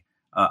day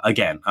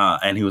again.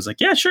 And he was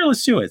like, yeah, sure,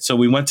 let's do it. So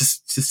we went to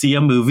see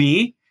a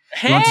movie.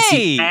 Hey, we went to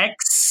see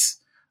X.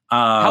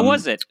 How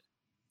was it?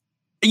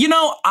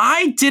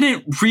 I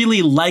didn't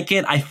really like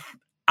it.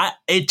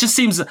 It just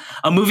seems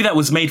a movie that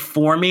was made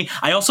for me.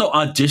 I also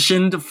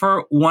auditioned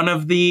for one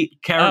of the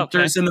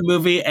characters in the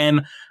movie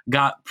and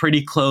got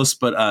pretty close,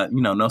 but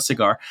no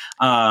cigar.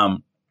 Matt,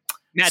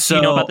 do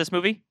you know about this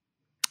movie?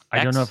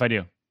 I don't know if I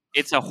do.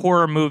 It's a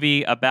horror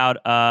movie about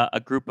a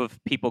group of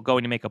people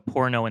going to make a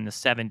porno in the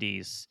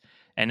 70s.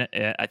 And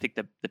I think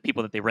the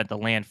people that they rent the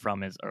land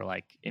from are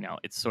like,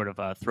 it's sort of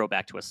a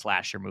throwback to a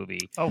slasher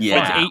movie. Oh,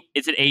 yeah.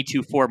 It's an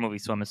A24 movie,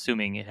 so I'm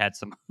assuming it had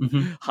some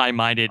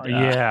high-minded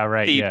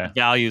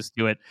values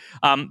to it.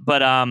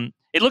 But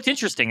it looked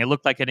interesting. It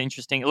looked like it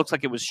looks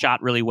like it was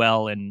shot really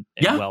well and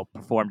well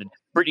performed. And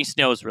Brittany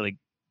Snow's really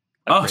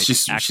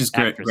she's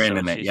great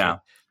in it. Yeah.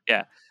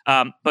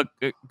 But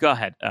go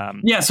ahead.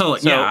 So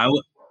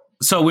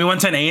we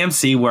went to an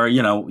AMC where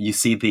you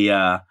see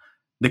the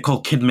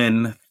Nicole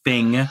Kidman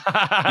thing.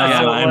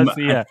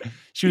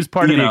 She was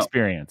part of the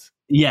experience.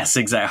 Yes,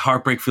 exactly.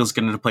 Heartbreak feels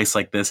good in a place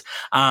like this.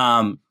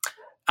 And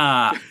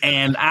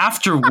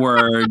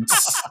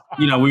afterwards,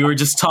 we were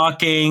just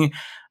talking.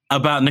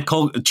 about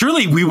Nicole.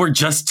 Truly, we were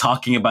just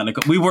talking about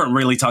Nicole. We weren't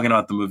really talking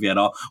about the movie at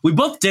all. We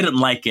both didn't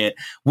like it,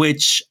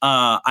 which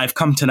I've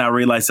come to now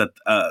realize that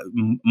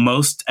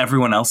most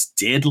everyone else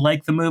did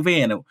like the movie,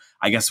 and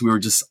I guess we were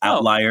just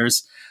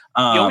outliers.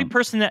 The only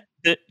person that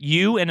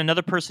you and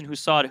another person who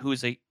saw it, who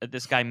is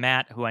this guy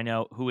Matt, who I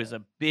know, who is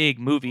a big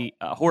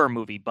horror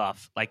movie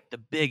buff, like the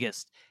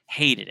biggest,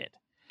 hated it.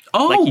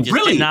 Oh, like he just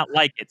really? did not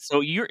like it.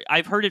 So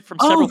I've heard it from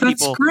several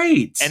that's people.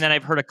 Great. And then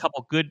I've heard a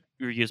couple good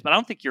reviews, but I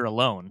don't think you're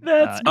alone.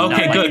 That's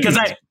okay, good. Because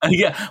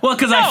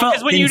I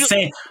felt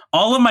insane.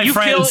 All of my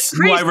friends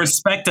who I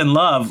respect and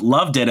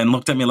loved it and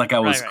looked at me like I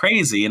was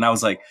crazy, and I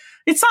was like,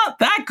 it's not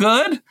that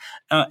good.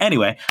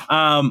 Anyway,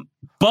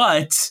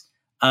 but.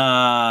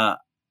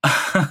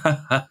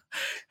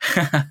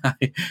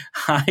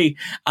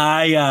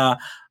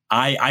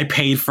 I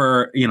paid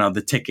for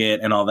the ticket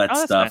and all that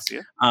stuff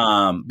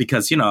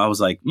because I was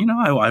like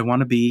I want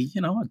to be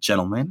a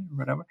gentleman or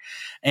whatever,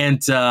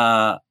 and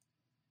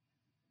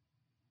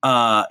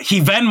he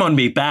Venmo'd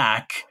me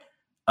back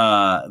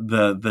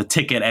the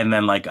ticket, and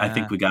then I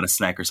think we got a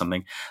snack or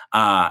something,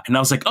 and I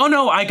was like, oh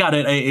no, I got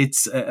it,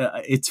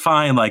 it's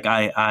fine, like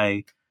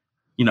I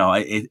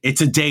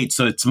it's a date,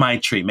 so it's my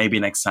treat. Maybe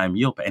next time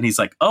you'll pay. And he's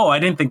like, oh, I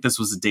didn't think this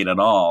was a date at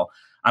all.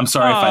 I'm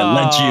sorry if I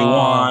led you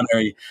on, or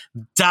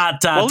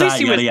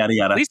yada yada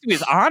yada. At least he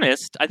was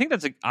honest. I think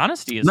that's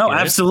honesty is no, good.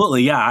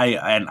 Absolutely, yeah.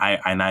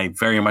 I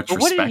very much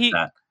respect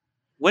that.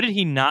 What did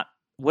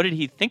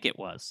he think it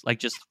was? Like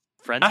just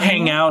friends? A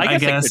hangout, I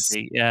guess.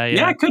 It could be.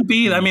 Yeah, it could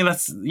be. I mean,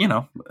 that's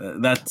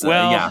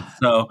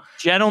So,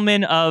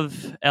 gentleman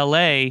of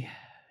L.A.,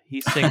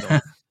 he's single.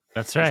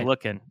 That's right. He's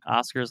looking.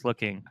 Oscar's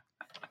looking.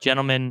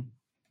 Gentleman,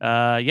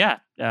 and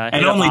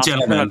only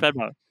gentlemen.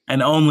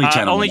 And only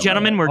gentlemen. Only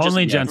gentlemen. We're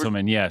only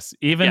gentlemen. Yes,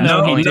 even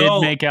though he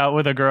did make out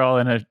with a girl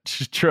in a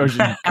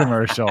Trojan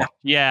commercial.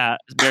 Yeah,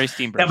 Barry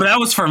Steenburgen. Yeah, but that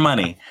was for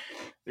money.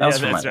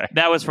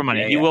 That was for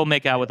money. He will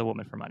make out with a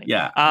woman for money.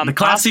 Yeah. The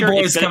classy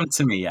boys come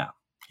to me.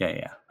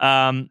 Yeah.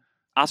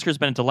 Oscar's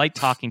been a delight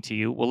talking to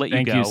you. We'll let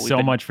you go. Thank you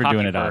so much for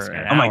doing it,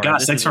 Oscar. Oh my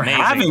gosh, thanks for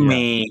having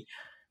me.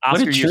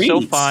 Oscar, you're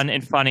so fun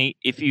and funny.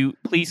 If you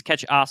please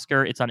catch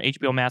Oscar, it's on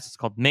HBO Max. It's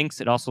called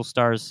Minx. It also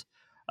stars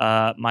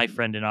my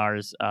friend and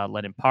ours,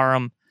 Lennon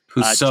Parham,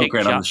 who's so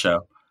great on the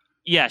show.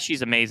 Yeah,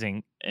 she's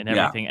amazing and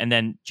everything. And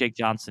then Jake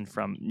Johnson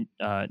from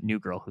New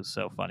Girl, who's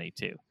so funny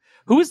too.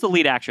 Who is the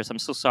lead actress? I'm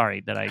so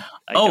sorry that I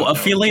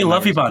Ophelia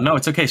Lovibond. No,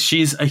 it's okay.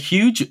 She's a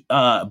huge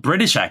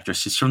British actress.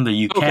 She's from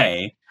the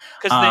UK.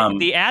 Because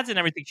the ads and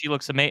everything, she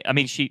looks amazing. I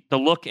mean, the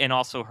look and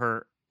also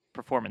her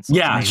performance.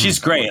 Yeah, she's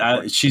great.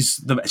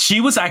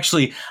 She was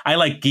actually, I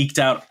geeked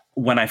out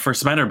when I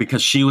first met her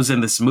because she was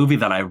in this movie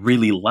that I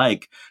really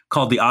like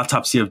called The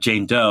Autopsy of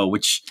Jane Doe,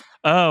 which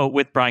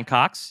with Brian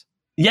Cox.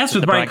 Yes,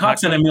 with Brian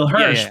Cox and Emile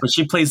Hirsch, but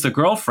she plays the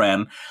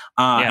girlfriend,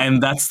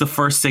 and that's the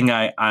first thing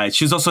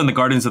she was also in the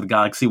Guardians of the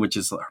Galaxy, which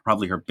is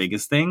probably her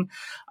biggest thing.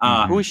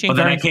 Who is she in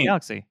Guardians of the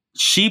Galaxy?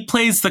 She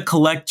plays the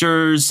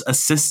collector's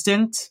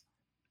assistant.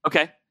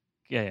 Okay.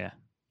 Yeah.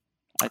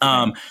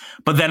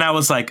 But then I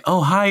was like,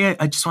 oh, hi,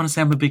 I just want to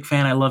say I'm a big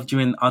fan. I loved you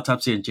in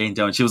Autopsy of Jane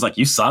Doe. And she was like,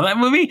 you saw that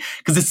movie?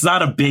 Because it's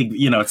not a big,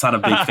 it's not a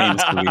big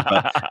famous movie,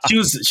 but she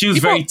was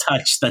very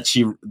touched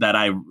that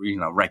I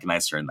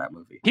recognized her in that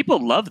movie. People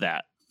love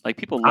that. Like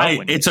people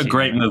love it's a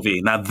great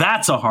movie. Now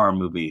that's a horror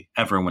movie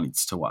everyone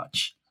needs to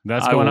watch.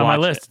 That's going on my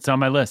list. It's on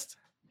my list.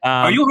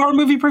 Are you a horror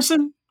movie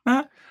person,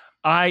 Matt?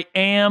 I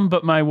am,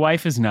 but my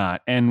wife is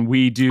not, and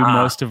we do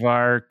most of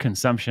our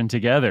consumption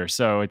together.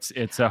 So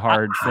it's a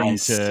hard thing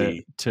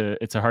to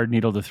it's a hard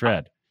needle to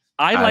thread.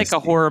 I like a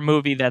horror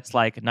movie that's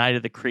like Night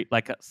of the Creep,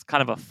 like a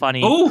kind of a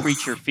funny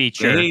creature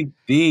feature.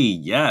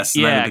 Baby, yes,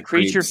 yeah,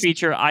 creature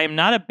feature. I am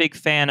not a big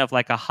fan of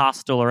like a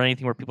Hostel or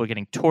anything where people are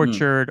getting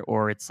tortured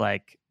or it's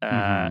like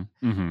I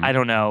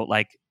don't know,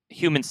 like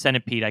Human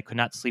Centipede. I could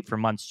not sleep for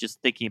months just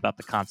thinking about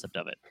the concept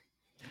of it.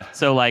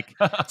 So like,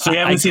 so you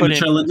haven't seen the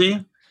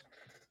trilogy?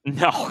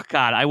 No,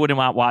 God, I wouldn't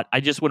watch. I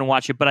just wouldn't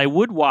watch it, but I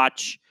would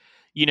watch,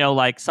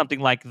 like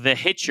something like The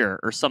Hitcher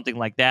or something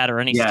like that,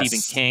 or any Stephen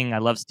King. I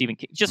love Stephen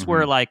King. Just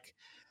where like,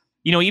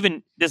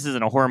 even this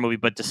isn't a horror movie,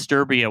 but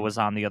Disturbia was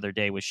on the other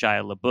day with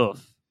Shia LaBeouf.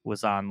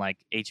 Was on like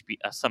HBO,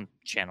 some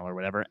channel or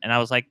whatever, and I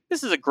was like,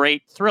 this is a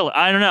great thriller.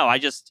 I don't know.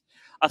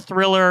 A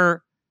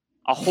thriller,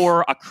 a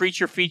horror, a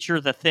creature feature,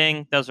 The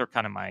Thing. Those are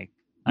kind of my.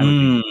 I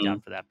would be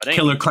down for that. But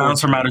Killer Clowns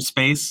from Outer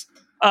Space.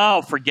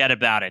 Oh, forget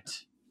about it.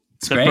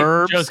 The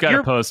Burbs. Joe's got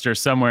a poster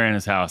somewhere in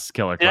his house.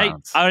 Killer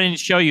Clowns. I didn't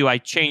show you. I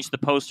changed the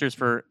posters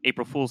for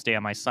April Fool's Day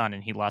on my son,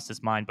 and he lost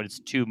his mind. But it's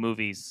 2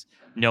 movies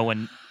no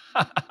one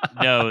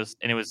knows,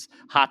 and it was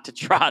Hot to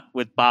Trot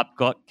with Bob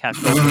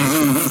Castelli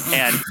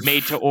and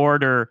Made to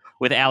Order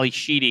with Ali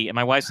Sheedy. And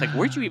my wife's like,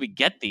 "Where'd you even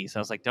get these?" I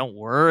was like, "Don't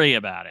worry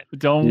about it.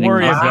 Don't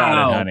worry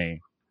about it,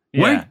 honey."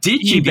 Yeah. Where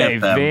did you get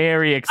them?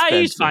 Very expensive. I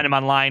used to find them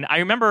online. I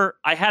remember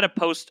I had a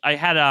post. I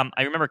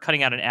remember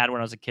cutting out an ad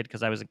when I was a kid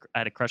because I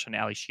had a crush on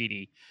Ali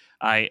Sheedy.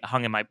 I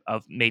hung in my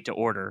Made to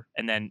Order,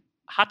 and then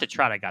Hot to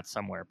Trot I got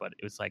somewhere, but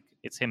it was like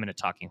it's him and a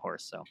talking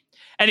horse. So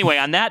anyway,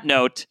 on that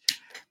note,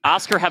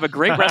 Oscar, have a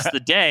great rest of the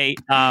day.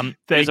 It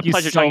was a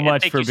pleasure so talking.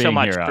 much Thank for you so being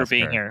much here, for Oscar.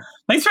 being here.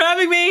 Thanks for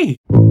having me.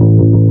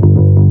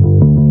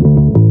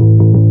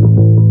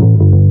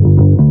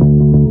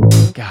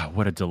 God,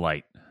 what a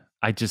delight.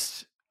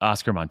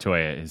 Oscar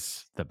Montoya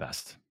is the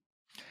best.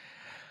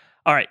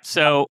 All right.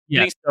 So,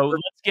 so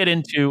let's get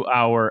into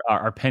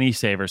our penny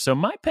saver. So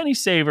my penny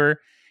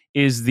saver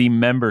is the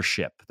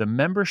membership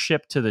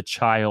to the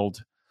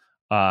child,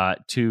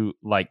 to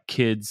like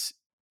kids,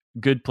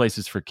 good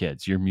places for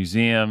kids, your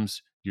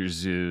museums, your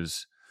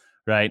zoos,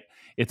 right?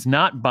 It's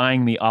not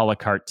buying the a la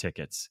carte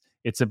tickets.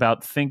 It's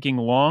about thinking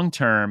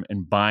long-term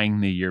and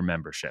buying the year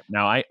membership.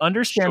 Now, I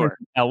understand there's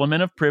an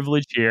element of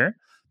privilege here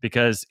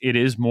because it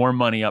is more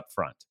money up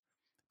front.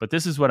 But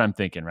this is what I'm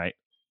thinking, right?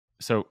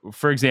 So,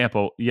 for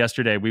example,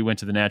 yesterday we went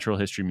to the Natural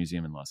History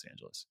Museum in Los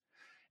Angeles.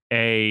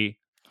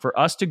 For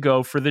us to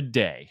go for the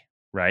day,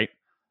 right?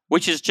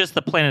 Which is just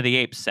the Planet of the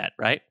Apes set,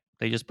 right?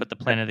 They just put the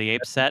Planet of the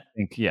Apes set.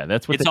 Yeah,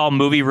 that's what it's all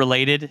movie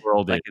related.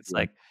 Like it's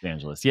like Los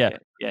Angeles. Yeah.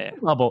 Yeah.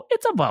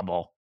 It's a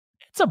bubble.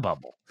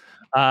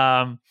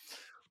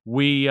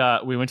 We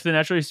went to the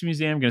Natural History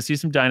Museum, going to see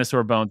some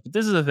dinosaur bones. But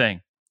this is the thing.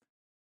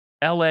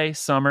 LA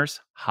summers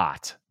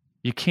hot.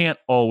 You can't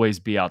always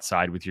be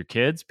outside with your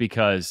kids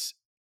because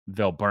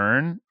they'll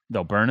burn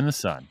in the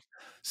sun.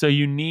 So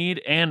you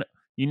need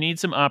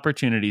some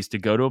opportunities to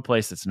go to a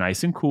place that's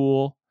nice and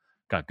cool,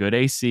 got good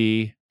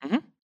AC,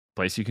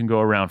 place you can go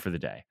around for the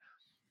day.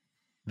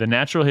 The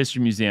Natural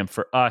History Museum,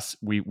 for us,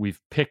 we've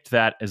picked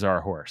that as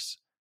our horse.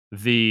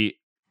 If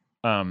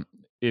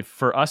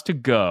for us to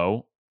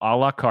go a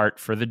la carte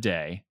for the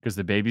day, because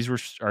the babies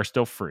are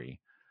still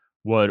free,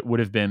 would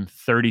have been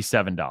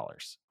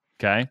 $37.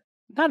 Okay,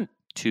 not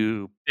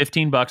too.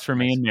 $15 for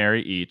me and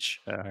Mary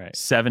each. All right,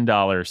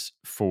 $7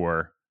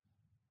 for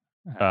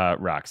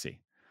Roxy.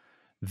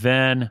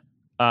 Then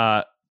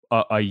a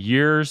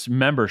year's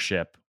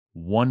membership,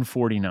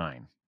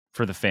 $149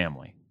 for the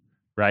family,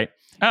 right?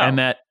 Oh. And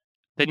then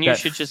you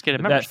should just get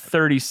a membership. That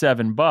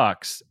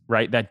 $37,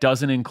 right? That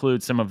doesn't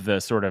include some of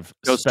the sort of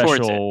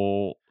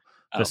special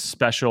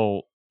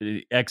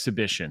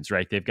exhibitions,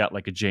 right? They've got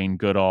like a Jane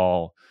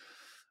Goodall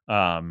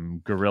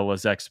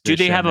Gorillas exhibition. Do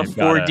they have a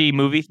 4D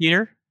movie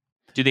theater?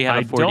 Do they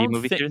have a 4D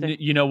movie theater there?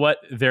 You know what?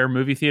 Their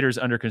movie theater is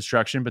under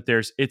construction, but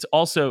it's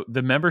also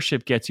the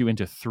membership gets you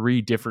into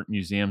 3 different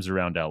museums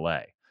around LA.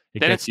 It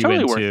gets you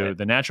into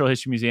the Natural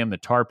History Museum, the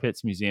Tar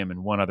Pits Museum,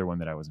 and one other one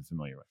that I wasn't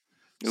familiar with.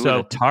 Ooh,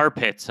 so the Tar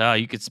Pits,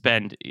 you could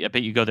spend. I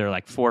bet you go there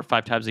like 4 or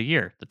 5 times a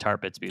year. The Tar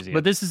Pits Museum.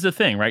 But this is the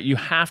thing, right? You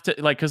have to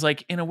because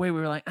in a way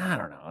we were like, I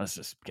don't know, let's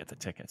just get the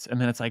tickets,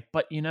 and then it's like,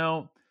 but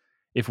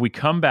if we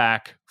come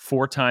back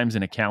 4 times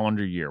in a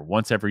calendar year,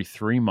 once every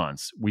 3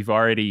 months, we've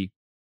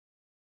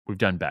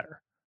done better,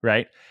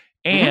 right?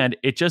 And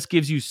it just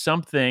gives you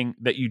something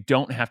that you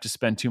don't have to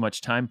spend too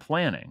much time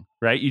planning,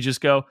 right? You just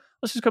go,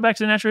 let's just go back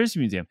to the Natural History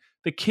Museum.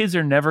 The kids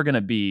are never going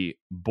to be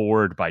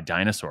bored by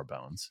dinosaur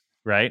bones,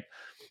 right?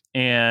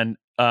 And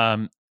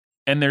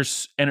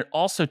it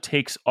also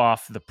takes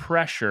off the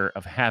pressure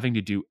of having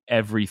to do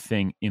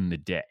everything in the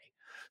day.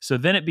 So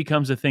then it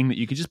becomes a thing that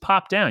you can just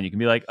pop down. You can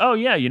be like, oh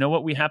yeah, you know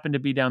what? We happen to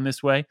be down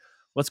this way.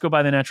 Let's go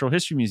by the Natural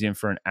History Museum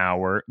for an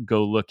hour,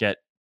 go look at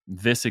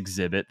this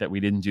exhibit that we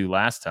didn't do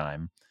last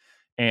time.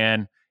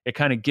 And it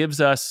kind of gives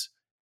us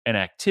an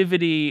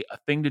activity, a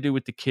thing to do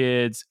with the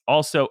kids,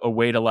 also a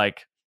way to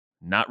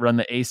not run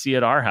the AC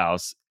at our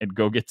house and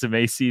go get some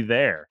AC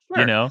there,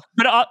 Sure.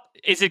 But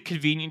is it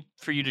convenient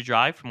for you to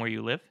drive from where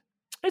you live?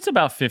 It's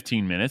about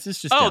 15 minutes.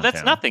 It's just downtown.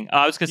 That's nothing.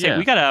 I was going to say,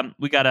 we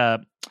got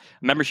a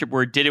membership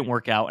where it didn't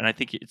work out, and I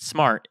think it's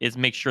smart is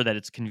make sure that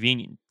it's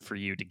convenient for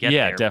you to get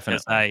there. Yeah,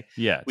 definitely.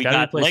 We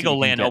got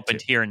Legoland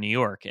opened here in New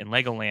York, and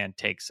Legoland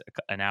takes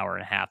an hour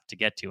and a half to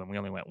get to, and we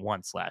only went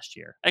once last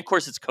year. And of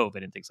course, it's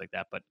COVID and things like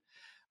that, but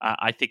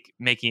I think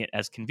making it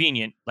as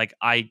convenient, like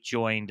I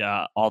joined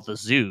all the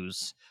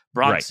zoos.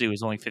 Bronx Zoo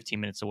is only 15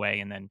 minutes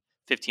away, and then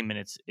 15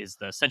 minutes is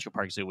the Central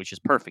Park Zoo, which is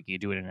perfect. You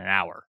do it in an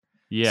hour.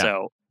 Yeah.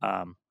 So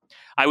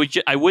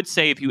I would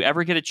say if you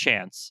ever get a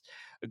chance,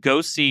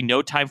 go see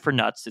No Time for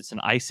Nuts. It's an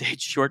Ice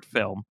Age short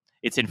film.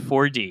 It's in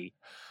 4D.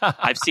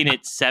 I've seen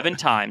it 7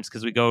 times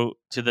because we go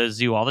to the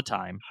zoo all the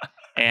time,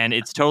 and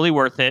it's totally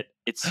worth it.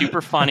 It's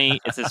super funny.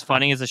 It's as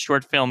funny as a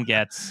short film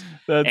gets.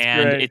 That's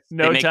great.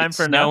 No Time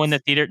for Nuts in the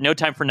theater. No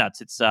Time for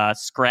Nuts. It's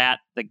Scrat,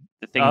 the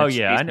thing. Oh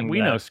yeah, we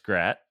know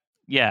Scrat.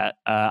 Yeah,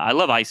 I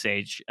love Ice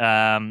Age.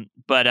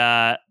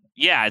 But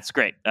it's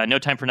great. No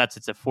Time for Nuts.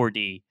 It's a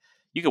 4D.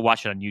 You could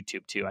watch it on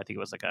YouTube too. I think it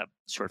was like a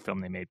short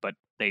film they made, but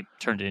they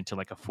turned it into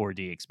like a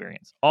 4D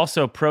experience.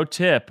 Also, pro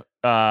tip: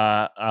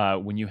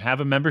 when you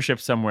have a membership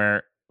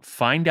somewhere,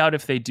 find out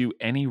if they do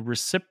any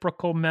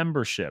reciprocal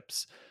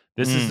memberships.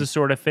 This is the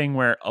sort of thing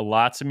where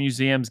lots of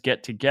museums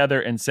get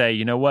together and say,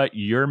 you know what,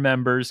 your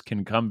members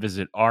can come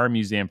visit our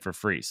museum for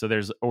free. So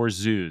or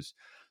zoos.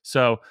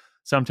 So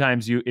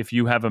sometimes if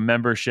you have a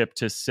membership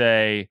to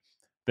say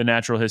the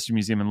Natural History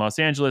Museum in Los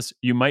Angeles,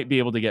 you might be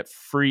able to get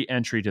free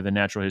entry to the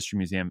Natural History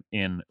Museum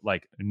in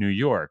like New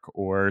York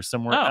or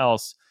somewhere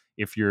else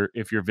if you're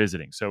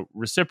visiting. So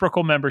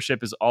reciprocal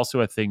membership is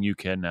also a thing you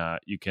can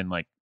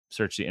like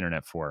search the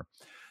internet for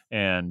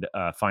and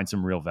find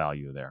some real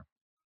value there.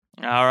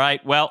 All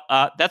right. Well,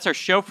 that's our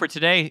show for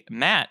today.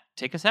 Matt,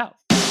 take us out.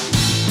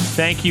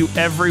 Thank you,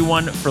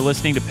 everyone, for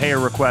listening to Pay a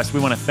Request. We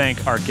want to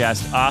thank our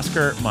guest,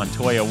 Oscar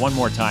Montoya, one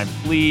more time.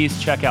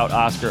 Please check out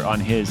Oscar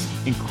on his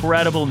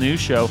incredible new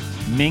show,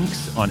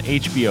 Minx, on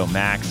HBO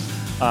Max.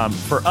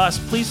 For us,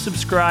 please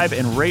subscribe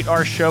and rate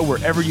our show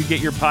wherever you get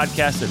your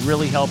podcasts. It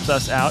really helps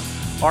us out.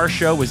 Our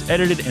show was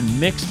edited and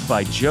mixed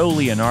by Joe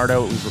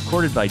Leonardo. It was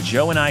recorded by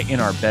Joe and I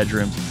in our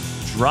bedrooms.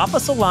 Drop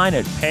us a line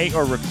at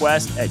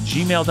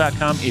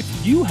payorrequest@gmail.com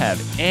if you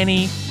have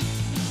any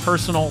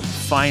personal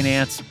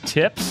finance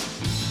tips.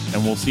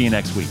 And we'll see you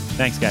next week.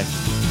 Thanks,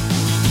 guys.